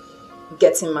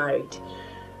 Getting married?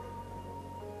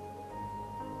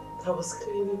 I was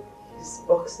cleaning his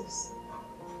boxes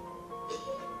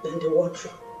in the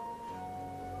wardrobe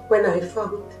when I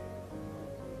found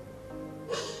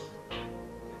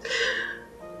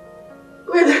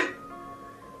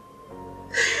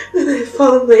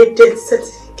my death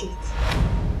certificate.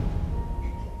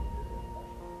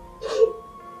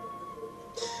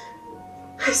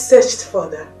 I searched for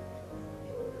that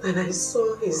and I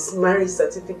saw his marriage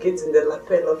certificate in the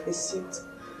lapel of his suit.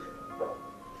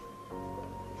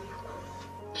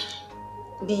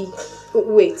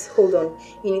 Wait, hold on.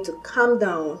 You need to calm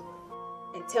down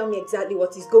and tell me exactly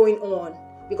what is going on,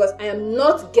 because I am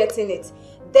not getting it.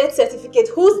 Death certificate?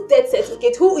 Whose death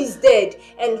certificate? Who is dead?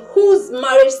 And whose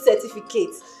marriage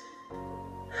certificate?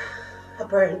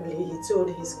 Apparently he told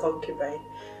his concubine,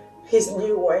 his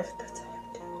new wife, that I am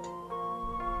dead.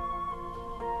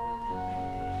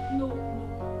 No,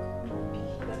 B,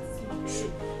 that's not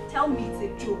true. Tell me it's a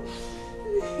joke.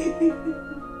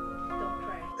 Don't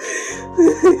cry.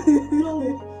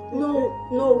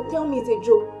 No, tell me it's a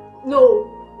joke. No,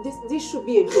 this should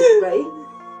be a joke, right?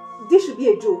 This should be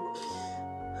a joke.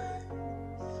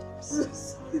 I'm so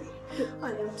sorry.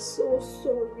 I am so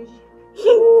sorry.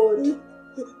 God,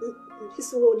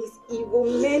 this world is evil.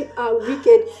 Men are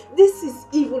wicked. This is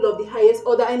evil of the highest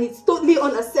order and it's totally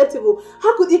unacceptable.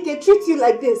 How could Ekeh treat you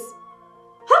like this?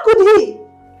 How could he?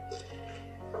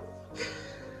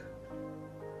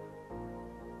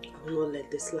 I will not let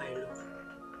this lie low.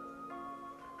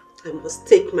 I must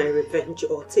take my revenge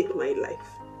or take my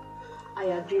life. I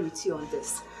agree with you on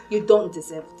this. You don't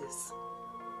deserve this.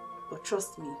 But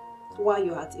trust me, while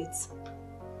you're at it,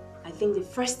 I think the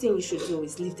first thing you should do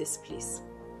is leave this place.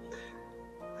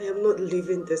 I am not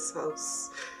leaving this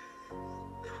house. I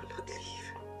will not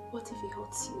leave. What if he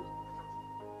hurts you?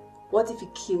 What if he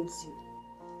kills you?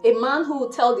 A man who will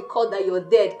tell the court that you're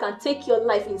dead can take your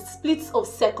life in splits of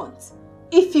seconds.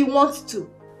 If he wants to.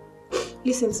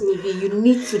 Listen to me, B. You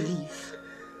need to leave.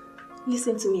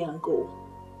 Listen to me and go.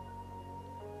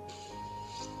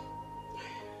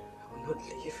 I will not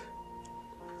leave.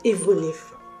 Even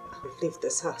if I will leave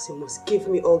this house, he must give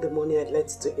me all the money I lent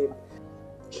to him.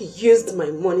 He used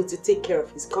my money to take care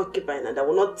of his concubine and I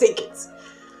will not take it.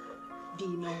 B,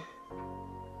 no.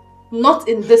 Not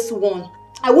in this one.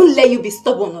 I won't let you be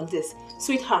stubborn on this.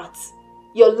 Sweetheart,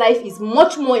 your life is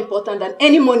much more important than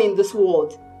any money in this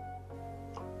world.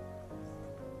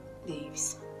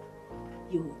 Babes,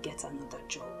 you will get another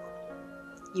job.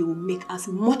 You will make as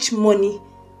much money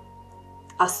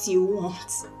as you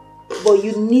want. But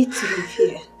you need to live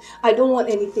here. I don't want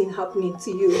anything happening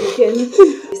to you. You can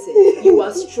listen, you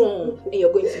are strong and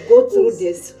you're going to go through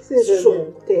this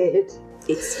strong. Dead.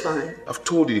 It's fine. I've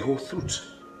told you the whole truth.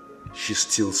 She's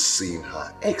still seeing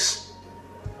her ex.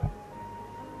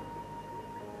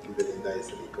 Belinda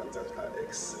easily contact her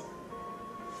ex.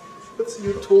 But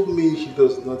you told me she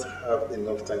does not have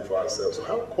enough time for herself. So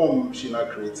how come she not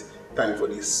creates time for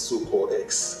this so-called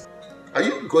ex? Are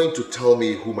you going to tell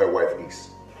me who my wife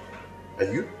is? Are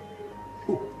you?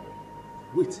 Who?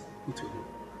 Wait.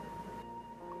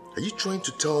 Are you trying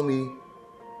to tell me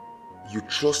you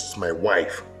trust my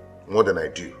wife more than I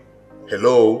do?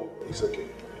 Hello? It's okay.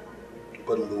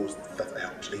 God knows that I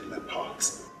have played my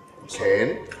part.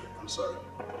 Ken? I'm sorry.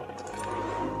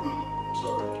 I'm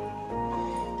sorry.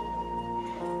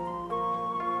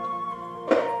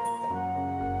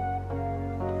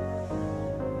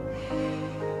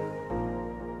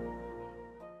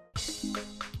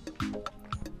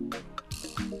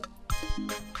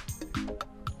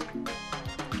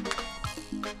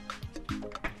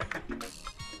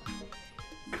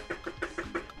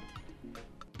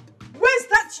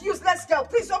 Useless girl,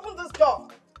 please open this door.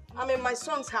 I'm in my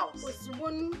son's house.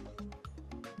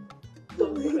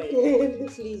 Don't cry.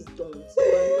 Please don't. You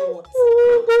are not.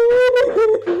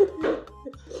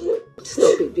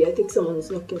 Stop it, babe. I think someone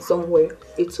is knocking somewhere.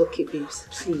 It's okay, babes.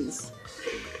 Please.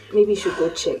 Maybe you should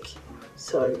go check.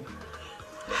 Sorry.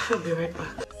 I'll be right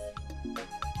back.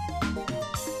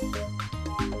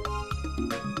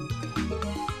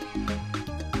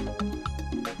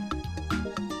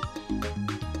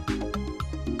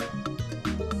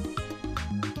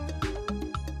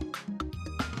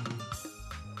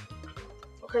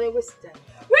 Can I waste time?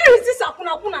 Where is this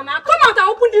Apuna now? Come out and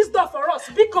open this door for us,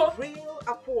 because real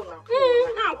Apuna.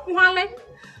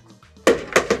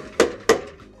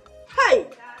 Hey!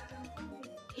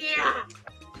 Here.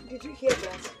 Did you hear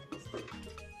that?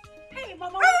 Hey,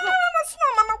 Mama.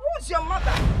 Mama, who's your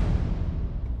mother?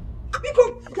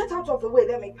 Because get out of the way,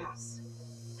 let me pass.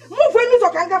 Move when you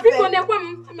talk and get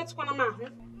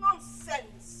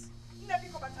nonsense.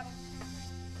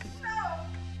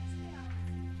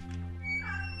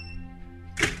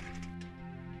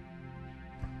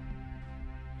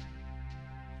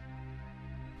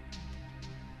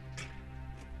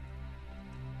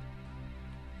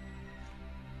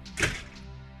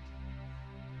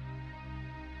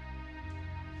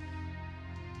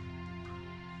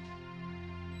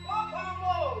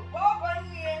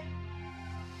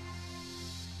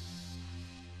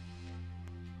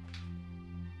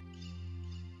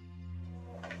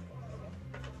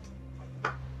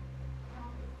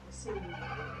 see you.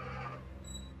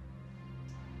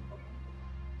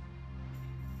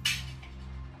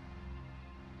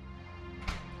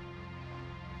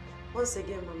 Once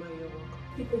again, Mama, you're welcome.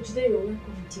 People, today you're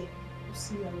welcome, dear. You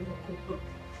see, you're welcome.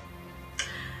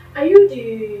 Are you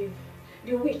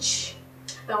the witch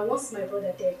that wants my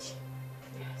brother dead?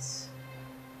 Yes.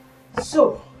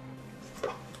 So,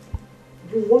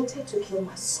 you wanted to kill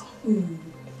my son,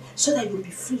 so that you'll be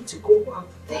free to go out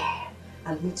there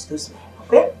and meet those men,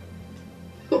 okay?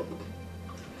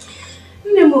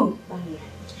 Nemo,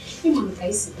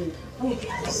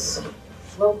 yes.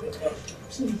 Well prepared.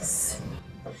 Please,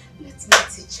 let me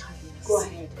teach her. Go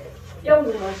ahead. Young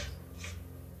woman,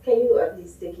 Can you at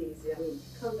least take it easy? I mean,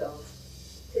 calm down.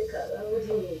 Take her. What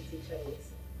do you mean teach her this?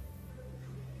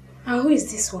 and who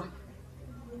is this one?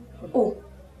 Oh,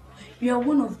 you are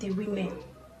one of the women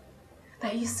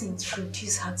that used to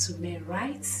introduce her to men,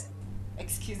 right?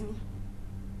 Excuse me?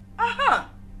 Aha!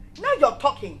 Now you're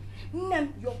talking.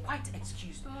 Nem, you're quite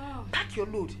excused. Pack your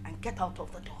load and get out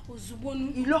of the door.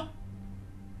 Ozubonu. Ilo.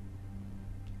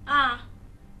 Ah,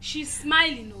 she's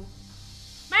smiling, oh.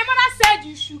 My mother said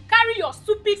you should carry your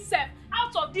stupid self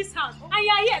out of this house, and you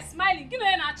are here smiling. Give me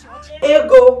an church.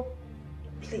 Ego!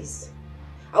 Please.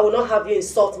 I will not have you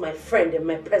insult my friend in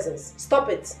my presence. Stop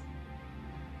it.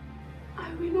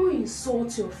 I will not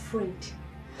insult your friend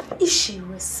if she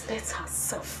respects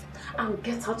herself and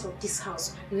get out of this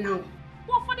house now.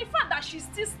 But for the fact that she's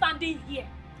still standing here,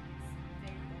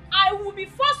 I will be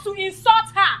forced to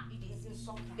insult her. It is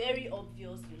very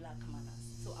obvious you lack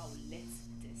manners, so I will let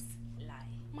this lie.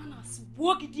 Manners,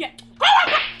 walk it here.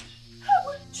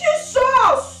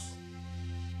 Jesus!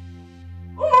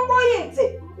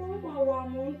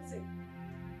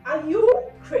 Are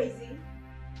you crazy?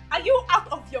 Are you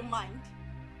out of your mind?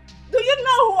 Do you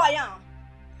know who I am?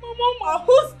 Or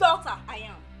whose daughter I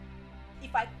am?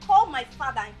 If I call my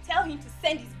father and tell him to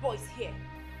send his boys here,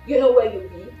 You know where you'll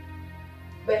be?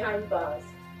 Behind bars.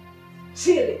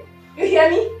 Chilling. You hear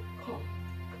me? Come.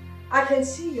 I can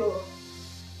see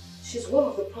she's one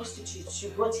of the prostitutes you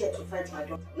brought here to fight my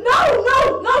daughter.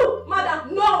 No,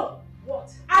 madam, no!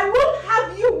 What? I won't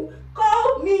have you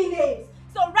call me names.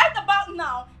 so right about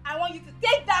now, I want you to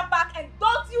take that back and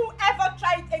don't you ever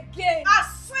try it again. I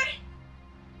swear.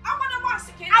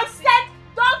 I said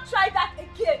don't try that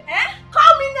again.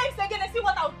 Call me names again and see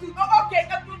what I'll do. Oh, okay,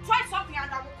 you try something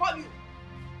and I will call you.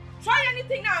 Try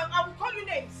anything now, I will call you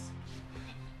names.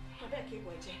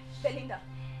 Belinda,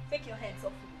 take your hands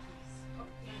off me,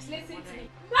 please. Listen to me.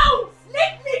 No!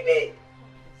 Leave me be!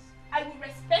 I will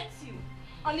respect you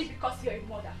only because you're a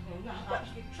mother. But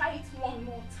if you try it one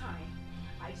more time,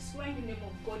 I swear in the name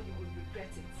of God you will regret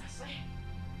it. I swear.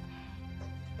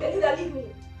 Belinda, leave me.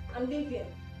 I'm leaving.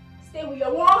 Stay with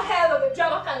your one hell of a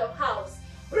drama kind of house.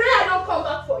 Pray I don't come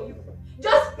back for you.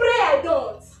 Just pray I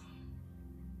don't.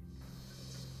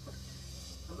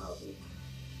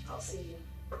 I'll see you.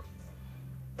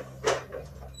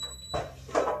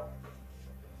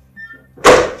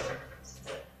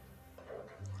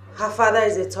 Her father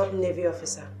is a top Navy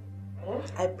officer.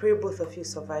 I pray both of you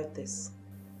survive this.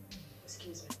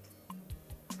 Excuse me.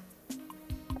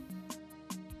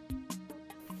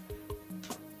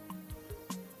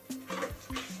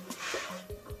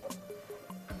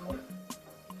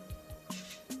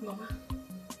 Mama,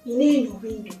 Ini Edo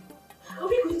window. Are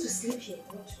we going to sleep here?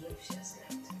 I want to know if she has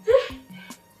slept.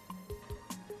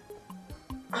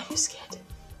 Are you scared?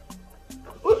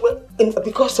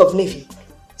 Because of Navy.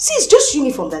 See, it's just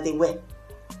uniform that they wear.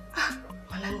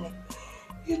 Malane,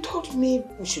 you told me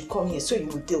we should come here so you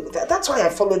would deal with that. That's why I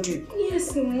followed you.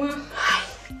 Yes, Mama.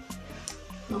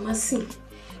 Mama, see,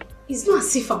 it's not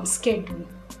as if I'm scared, though.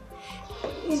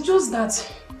 It's just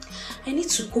that I need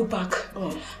to go back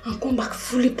and come back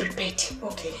fully prepared.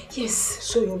 Okay. Yes.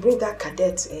 So you bring that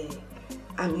cadet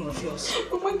army of yours.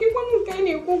 Mama, give me kind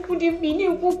of cook the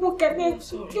video, cook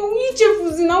cadet. You need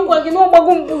to see now what you know about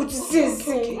going to see.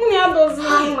 Money does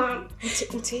not.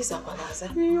 It is a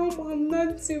palaza. No, I'm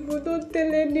not able. Don't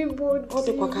tell anybody. What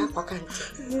the quack?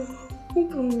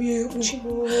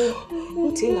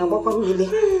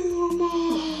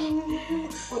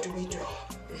 What do we do?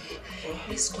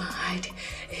 Let's go and hide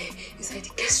inside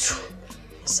the guest room.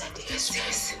 Inside the guest room?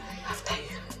 Yes. After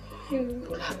you.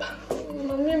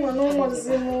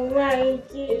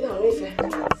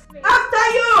 After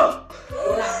you!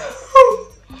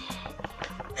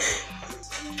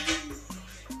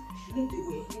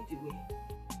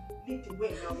 Lead the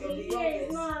way now, you're the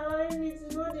youngest. Not allowing me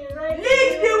to go the right way.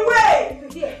 Lead the way!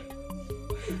 Here.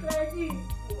 Like this.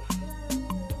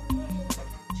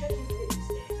 Check his face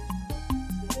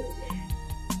there.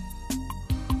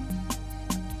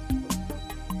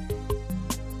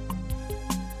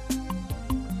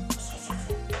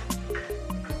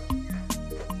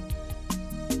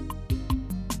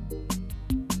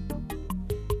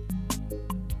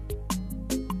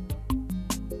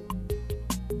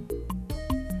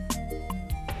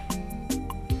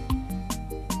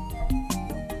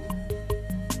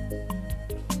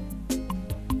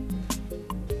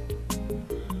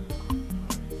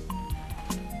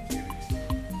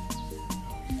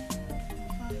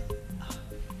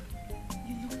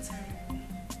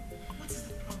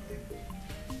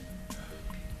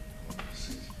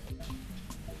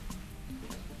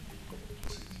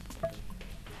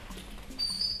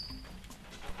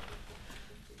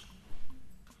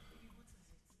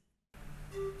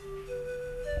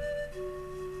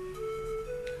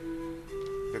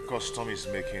 custom is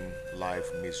making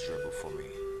life miserable for me.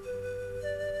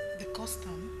 The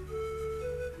custom?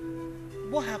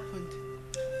 What happened?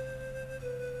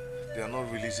 They are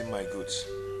not releasing my goods.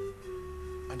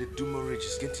 And the demurrage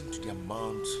is getting to the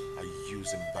amount I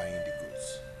use in buying the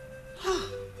goods. Oh,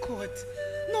 God.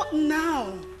 Not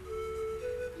now.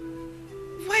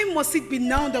 Why must it be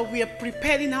now that we are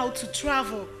preparing how to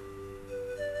travel?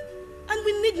 And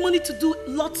we need money to do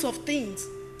lots of things.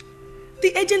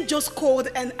 The agent just called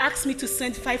and asked me to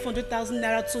send 500,000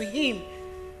 naira to him.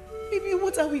 Baby,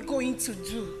 what are we going to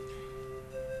do?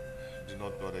 Do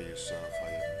not bother yourself. I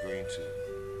am going to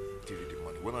give you the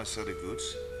money. When I sell the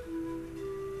goods,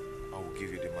 I will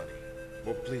give you the money.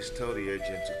 But please tell the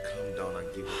agent to calm down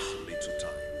and give us a little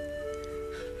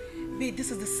time. Babe, this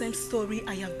is the same story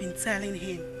I have been telling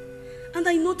him. And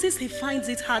I notice he finds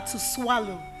it hard to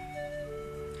swallow.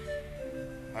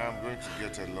 I am going to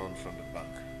get a loan from the bank.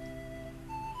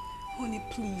 Honey,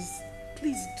 please.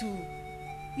 Please do.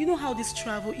 You know how this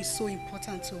travel is so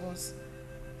important to us.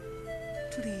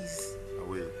 Please. I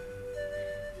will.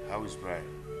 How is Brian?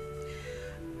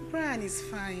 Brian is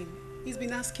fine. He's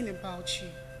been asking about you.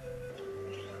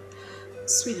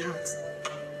 Sweetheart,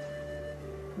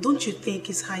 don't you think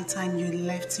it's high time you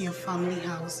left your family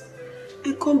house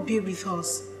and come be with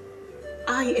us?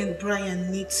 I and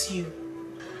Brian need you.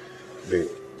 Babe,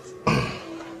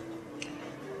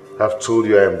 I've told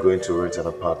you I am going to rent an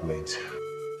apartment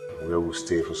where we'll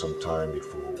stay for some time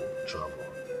before we travel.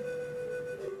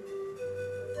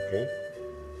 Okay?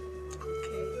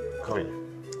 Okay. Come in.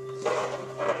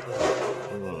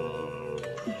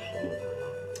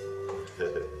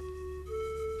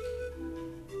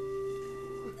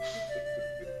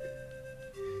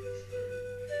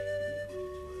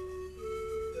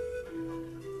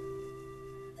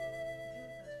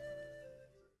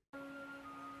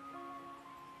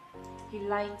 He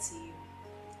lied to you.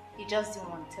 He just didn't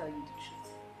want to tell you the truth.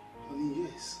 Honey,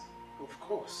 yes, of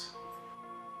course.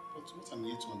 But what I'm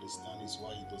yet to understand is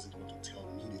why he doesn't want to tell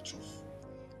me the truth.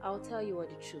 I'll tell you what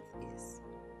the truth is.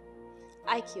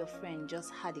 Ekeh, your friend,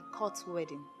 just had a court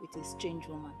wedding with a strange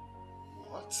woman.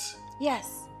 What?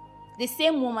 Yes, the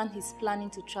same woman he's planning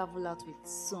to travel out with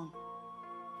soon.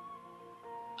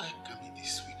 I can't be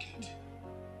this wicked.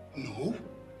 No,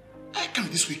 I can't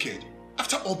be this wicked.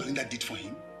 After all Belinda did for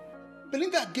him,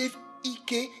 Belinda gave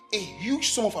Ekeh a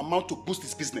huge sum of amount to boost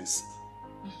his business.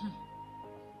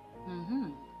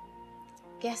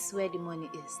 Guess where the money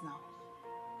is now?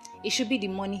 It should be the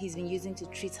money he's been using to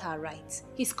treat her right.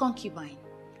 His concubine.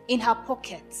 In her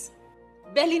pockets.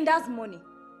 Belinda's money.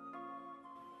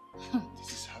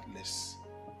 This is heartless.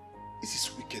 This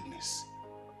is wickedness.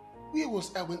 Where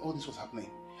was I when all this was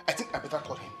happening? I think I better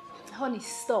call him. Honey,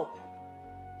 stop.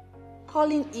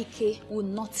 Calling Ekeh will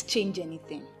not change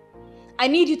anything. I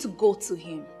need you to go to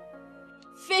him.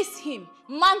 Face him,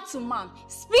 man to man.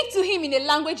 Speak to him in a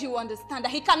language you understand,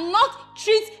 that he cannot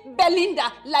treat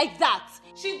Belinda like that.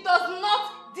 She does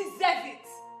not deserve it.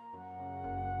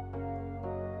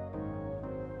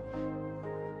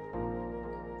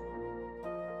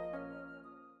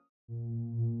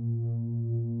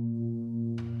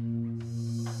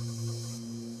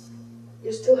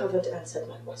 You still haven't answered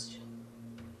my question.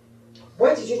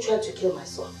 Why did you try to kill my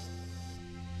son?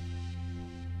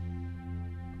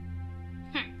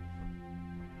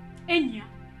 Enya,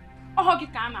 ohogi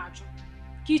ka na-ajụ.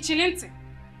 Ka ichili ntị.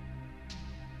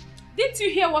 Didn't you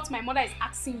hear what my mother is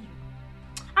asking you?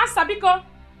 Answer, biko.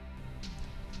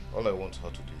 All I want her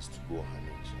to do is to go on her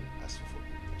knees and ask for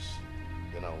forgiveness.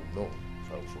 Then I will know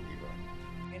if I will forgive her.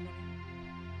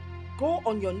 Go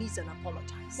on your knees and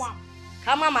apologize. Wow.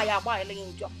 Come on, my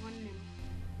yaba, job.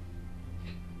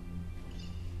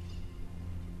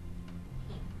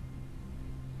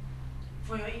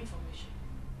 For your information,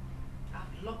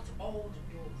 I've locked all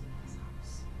the doors in this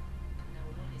house. And I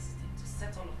will not hesitate to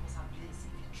set all of us ablaze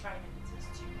if you try anything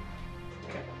stupid.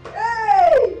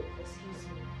 Hey! Excuse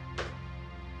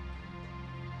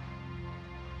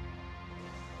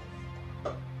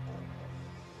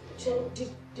me.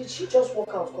 Did she just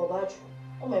walk out, Kobaju?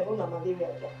 Oh my god, malaria.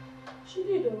 She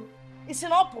did, though. It's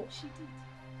an apple. She did.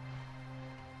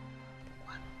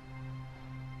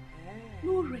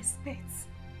 No respect.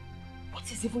 What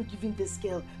is even giving this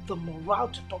girl the morale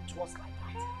to talk to us like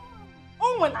that?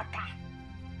 Oh, when I can.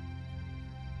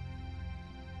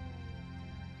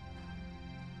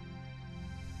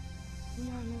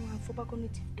 No, I'm for back on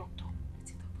native doctor.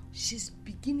 She's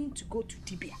beginning to go to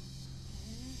Tibia.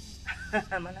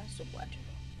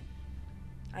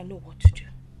 I know what to do.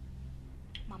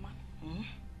 Mama,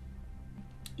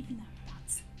 even at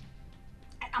that,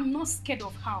 I'm not scared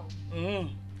of how. I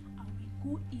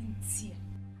will go in there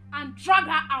and drag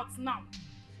her out now.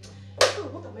 Oh,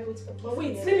 what am I waiting for? But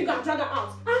wait, let me go and drag her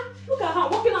out. Ah, look at her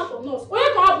walking out on us. Where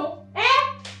you go? Eh?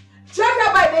 Drag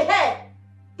her by the hair.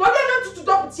 Don't let them to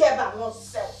dump it here by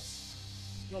oneself.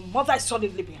 Your mother is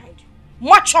solidly behind you.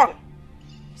 Mature.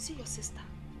 You see your sister?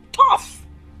 Tough.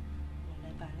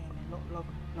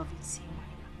 Love it, see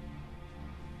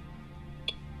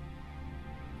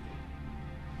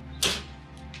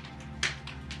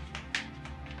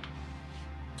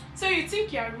So you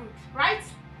think you're rude, right?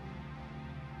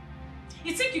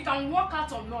 You think you can walk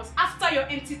out on us after your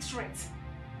empty threat?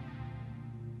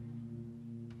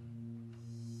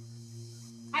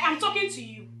 I am talking to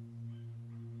you.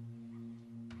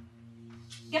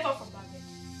 Get up from that bed.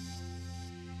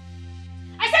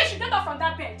 I said you should get up from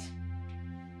that bed.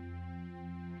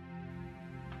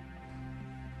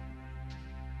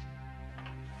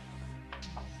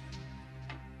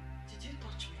 Did you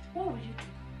touch me? What will you do?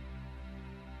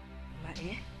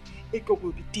 Ekeh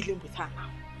will be dealing with her now.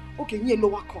 Okay, near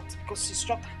lower court because she's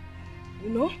shorter. You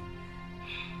know?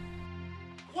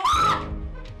 What?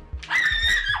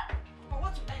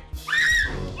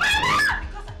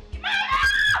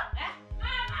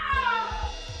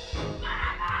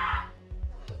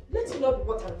 Let it not be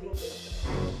what I'm thinking.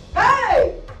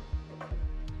 Hey!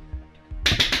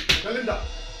 Belinda!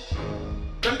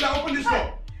 Belinda, open this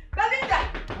door! Belinda!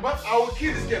 But I will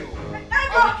kill this girl. I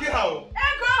will kill her.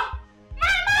 Ekeh!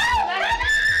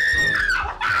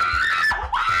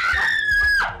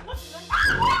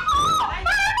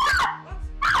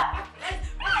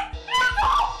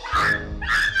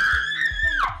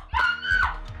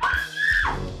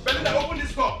 Belinda, open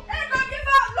this door. Ekeh, give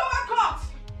her lower court!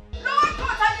 Lower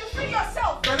court and you free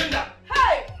yourself! Belinda!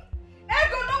 Hey!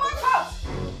 Ekeh, lower court!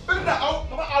 Belinda,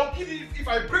 I'll kill you if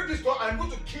I break this door. I'm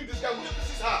going to kill this guy. I'm going to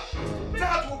pieces her. Tell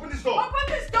her to open this door. Open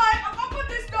this door! Open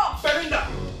this door! Belinda!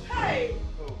 Hey!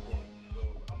 Oh God, no,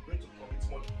 I'm going to commit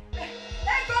murder.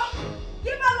 Ekeh,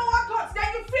 give her lower court, then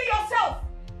you free yourself!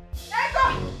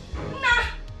 Ekeh! Nah!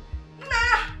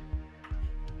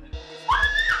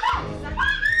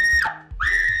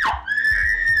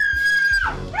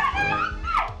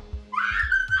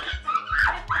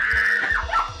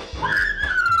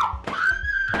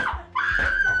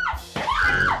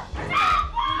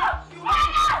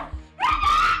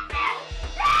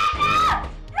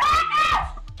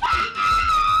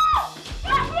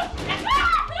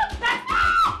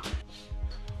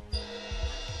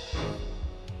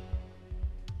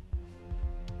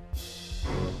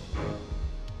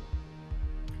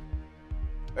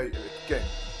 Hey, Ken,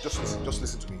 just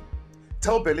listen to me.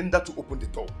 Tell Belinda to open the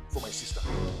door for my sister.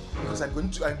 Because I'm going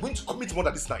to commit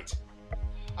murder this night.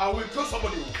 I will kill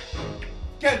somebody.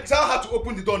 Ken, tell her to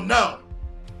open the door now.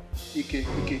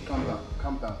 Ekeh, calm down.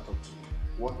 Calm down, talk to me.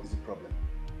 What is the problem?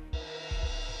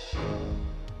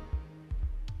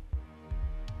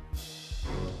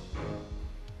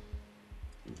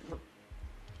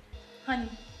 Honey,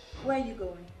 where are you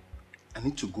going? I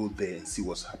need to go there and see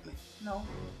what's happening. No,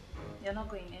 you're not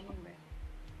going anywhere.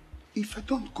 If I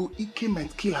don't go, Ekeh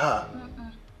might kill her.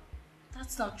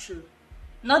 That's not true.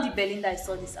 Not the Belinda I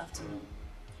saw this afternoon.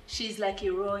 She's like a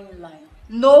roaring lion.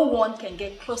 No one can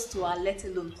get close to her, let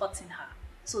alone hurting her.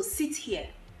 So sit here.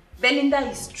 Belinda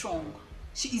is strong.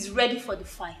 She is ready for the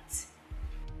fight.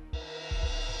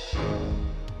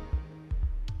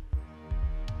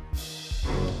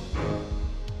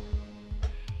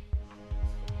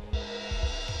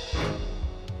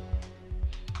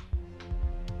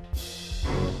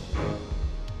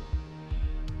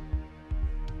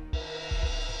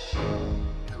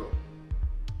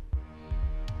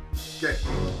 Ken,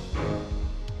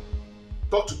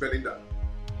 talk to Belinda.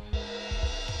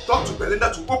 Talk to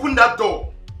Belinda to open that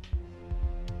door.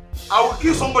 I will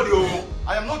kill somebody. Oh,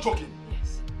 I am not joking.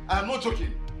 Yes. I am not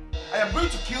joking. I am going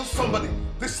to kill somebody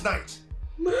this night.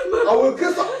 Mama! I will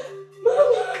kill some.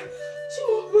 Mama!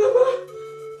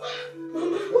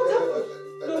 Mama! What happened?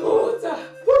 Mama, water!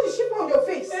 What did she pour on your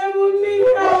face?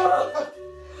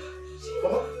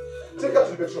 Mama, take her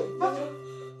to the bedroom.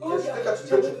 Yes, take her to the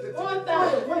bedroom.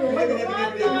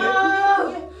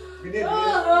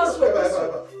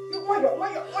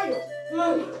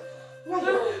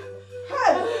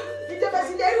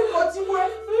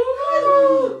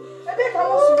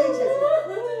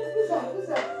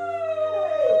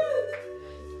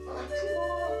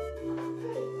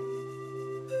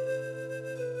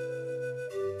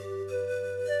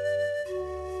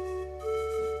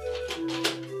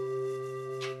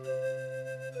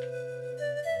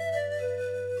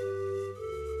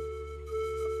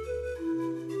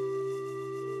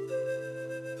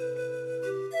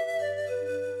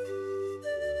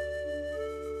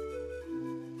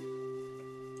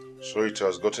 So it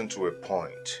has gotten to a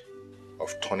point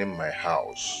of turning my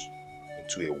house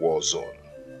into a war zone.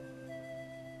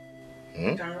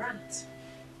 You can rant.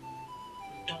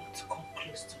 Don't come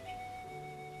close to me.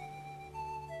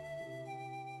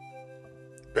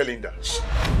 Belinda.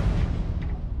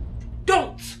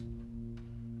 Don't!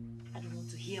 I don't want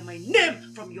to hear my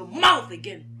name from your mouth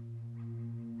again.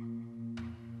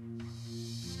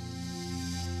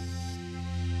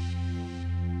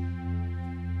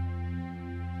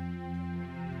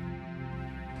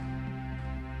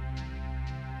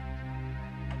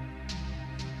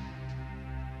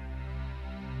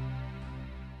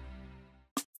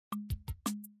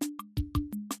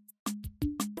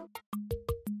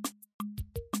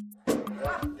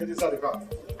 Get inside the car.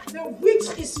 The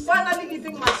witch is finally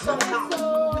leaving my son now.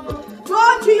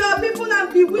 Go to your people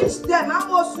and bewitch them. I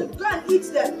must go and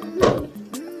eat them.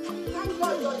 Thank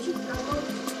God your children are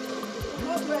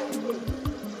not do anything.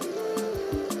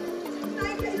 Now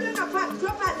you can pack,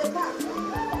 drop at the back.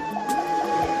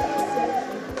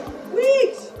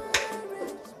 Witch!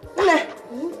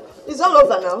 It's all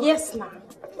over now. Yes, ma'am.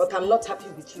 But I'm not happy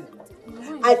with you.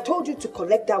 I told you to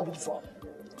collect that weave.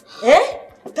 Eh?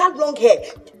 That long hair.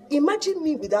 Imagine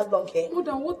me with that long hair.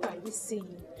 Mother, what are you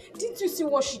saying? Didn't you see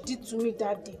what she did to me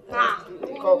that day?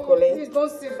 Please don't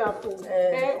say that.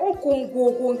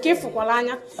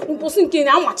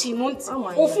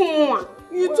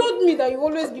 You told me that you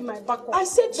always be my backup. I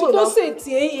said so. But don't say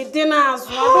it dinner as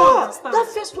well. I don't understand. That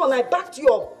first one I backed you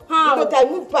up. How? But I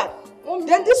moved back.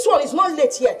 Then this one is not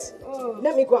late yet.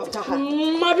 Let me go after her. Wait!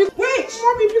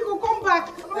 Mommy, you can come back.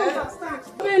 I don't understand.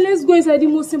 Well, let's go inside the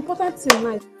most important thing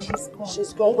now.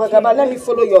 She's gone. But let me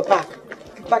follow your back.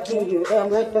 Backing you.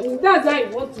 That's how you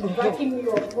want to backing me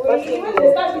up. When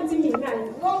they start beating me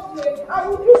now, I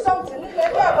will do something.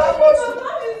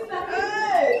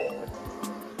 Hey!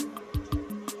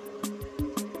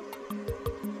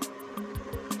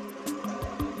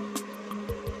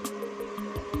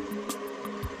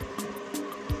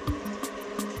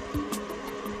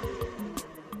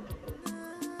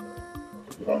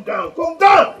 Calm down, calm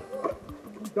down!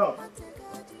 Calm down.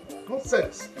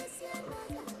 Nonsense.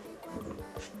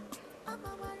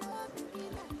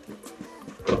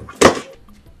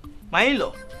 My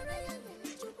in-law.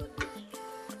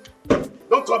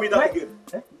 Don't call me that again.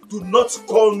 Do not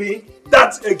call me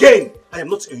that again. I am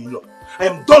not your in-law. I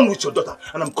am done with your daughter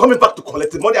and I'm coming back to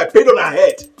collect the money I paid on her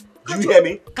head. Do you hear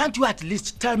me? Can't you at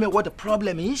least tell me what the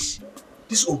problem is?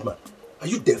 This old man, are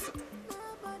you deaf?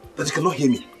 That you cannot hear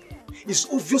me? It's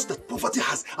obvious that poverty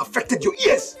has affected your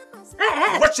ears.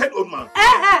 Wretched old man.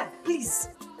 Please.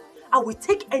 I will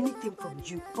take anything from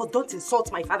you, but don't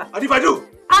insult my father. And if I do?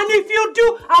 And if you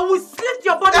do, I will slit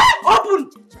your body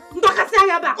open.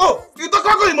 Oh, you don't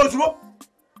go in Mojumo?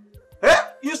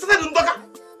 You started Ndoka?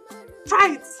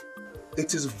 Try it.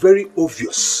 It is very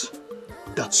obvious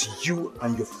that you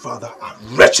and your father are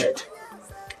wretched.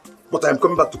 But I am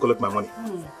coming back to collect my money.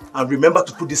 And remember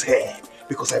to put this hair,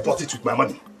 because I bought it with my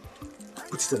money.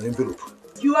 Put it in an envelope.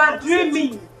 You are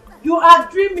dreaming. You are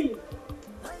dreaming.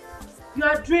 You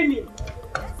are dreaming.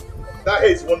 That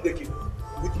hair is one taking.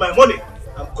 With my money,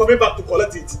 I'm coming back to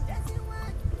collect it.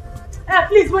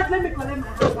 Please wait, let me collect my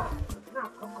hand back. Now,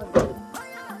 come collect it.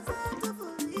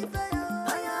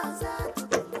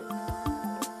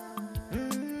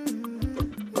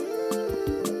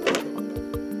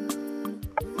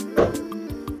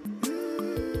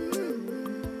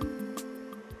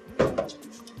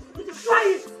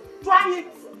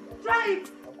 Try it.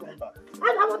 I'm coming back. And I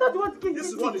want to kill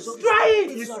this one is try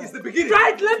it. It's the beginning. Try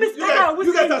it. Let me start with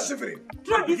you guys are shivering.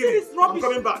 Try. You see this rubbish? I'm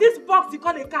coming back. This box you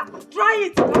call a car. Try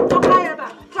it.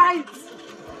 Try it.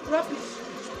 Rubbish.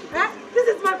 This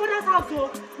is my father's house,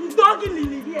 so he's dogging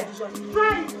Lily here.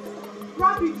 Try it.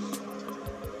 Rubbish.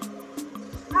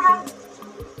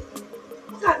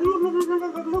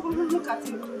 Look at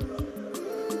him.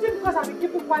 Because I've been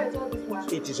keeping quiet all this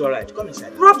while. It is alright. Come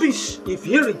inside. Rubbish! If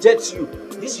he rejects you,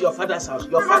 this is your father's house.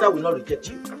 Your father will not reject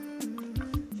you.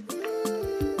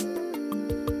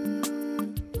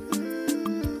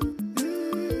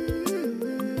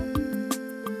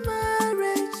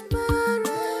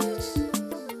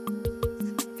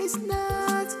 It's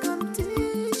not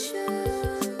competition.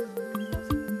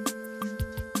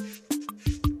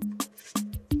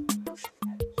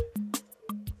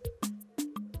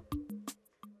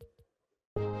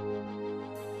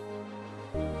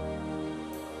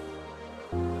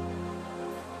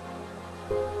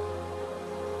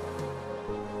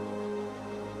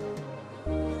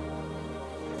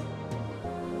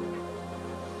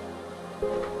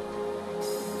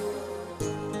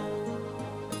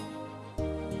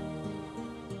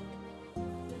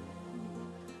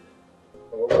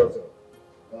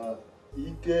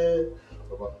 Ekeh.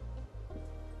 Papa.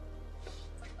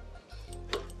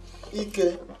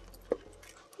 Ekeh,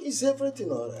 is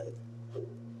everything alright?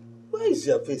 Why is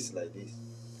your face like this?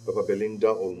 Papa,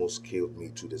 Belinda almost killed me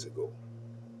 2 days ago.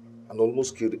 And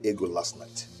almost killed Ego last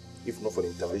night. If not for the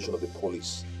intervention of the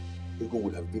police, Ego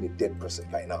would have been a dead person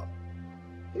by now.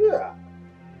 Yeah.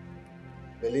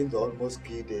 Belinda almost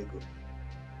killed Ego.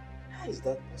 How is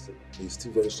that possible? It's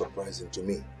still very surprising to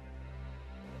me.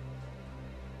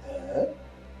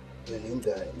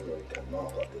 Belinda,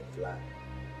 cannot hurt a fly.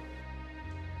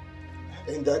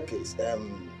 In that case,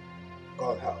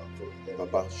 call her.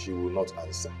 Papa, she will not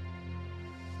answer.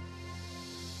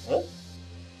 Huh?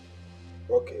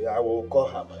 Okay, I will call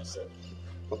her myself.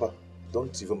 Papa,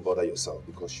 don't even bother yourself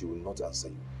because she will not answer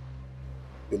you.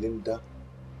 Belinda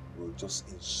will just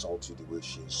insult you the way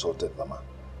she insulted Mama.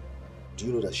 Do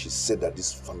you know that she said that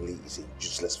this family is a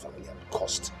useless family and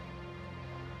cursed?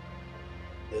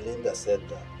 Belinda said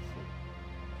that.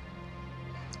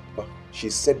 But she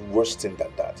said worse thing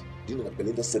than that. Do you know that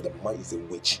Belinda said that Mama is a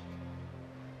witch?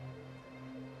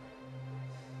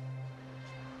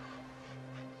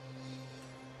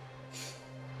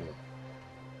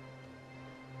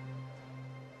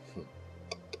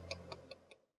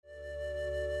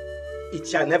 It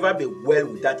shall never be well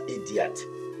with that idiot.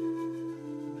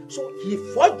 So he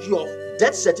forged your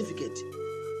death certificate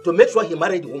to make sure he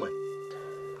married the woman.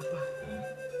 Papa,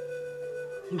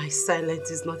 my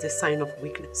silence is not a sign of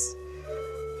weakness.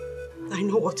 I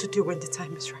know what to do when the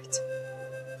time is right.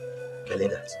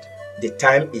 Belinda, the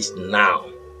time is now.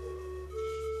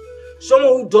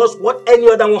 Someone who does what any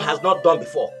other one has not done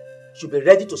before should be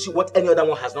ready to see what any other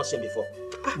one has not seen before.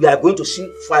 We are going to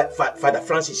see Father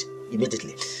Francis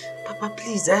immediately. Papa,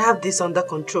 please, I have this under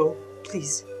control.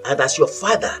 Please. And as your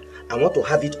father, I want to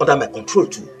have it under my control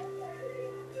too.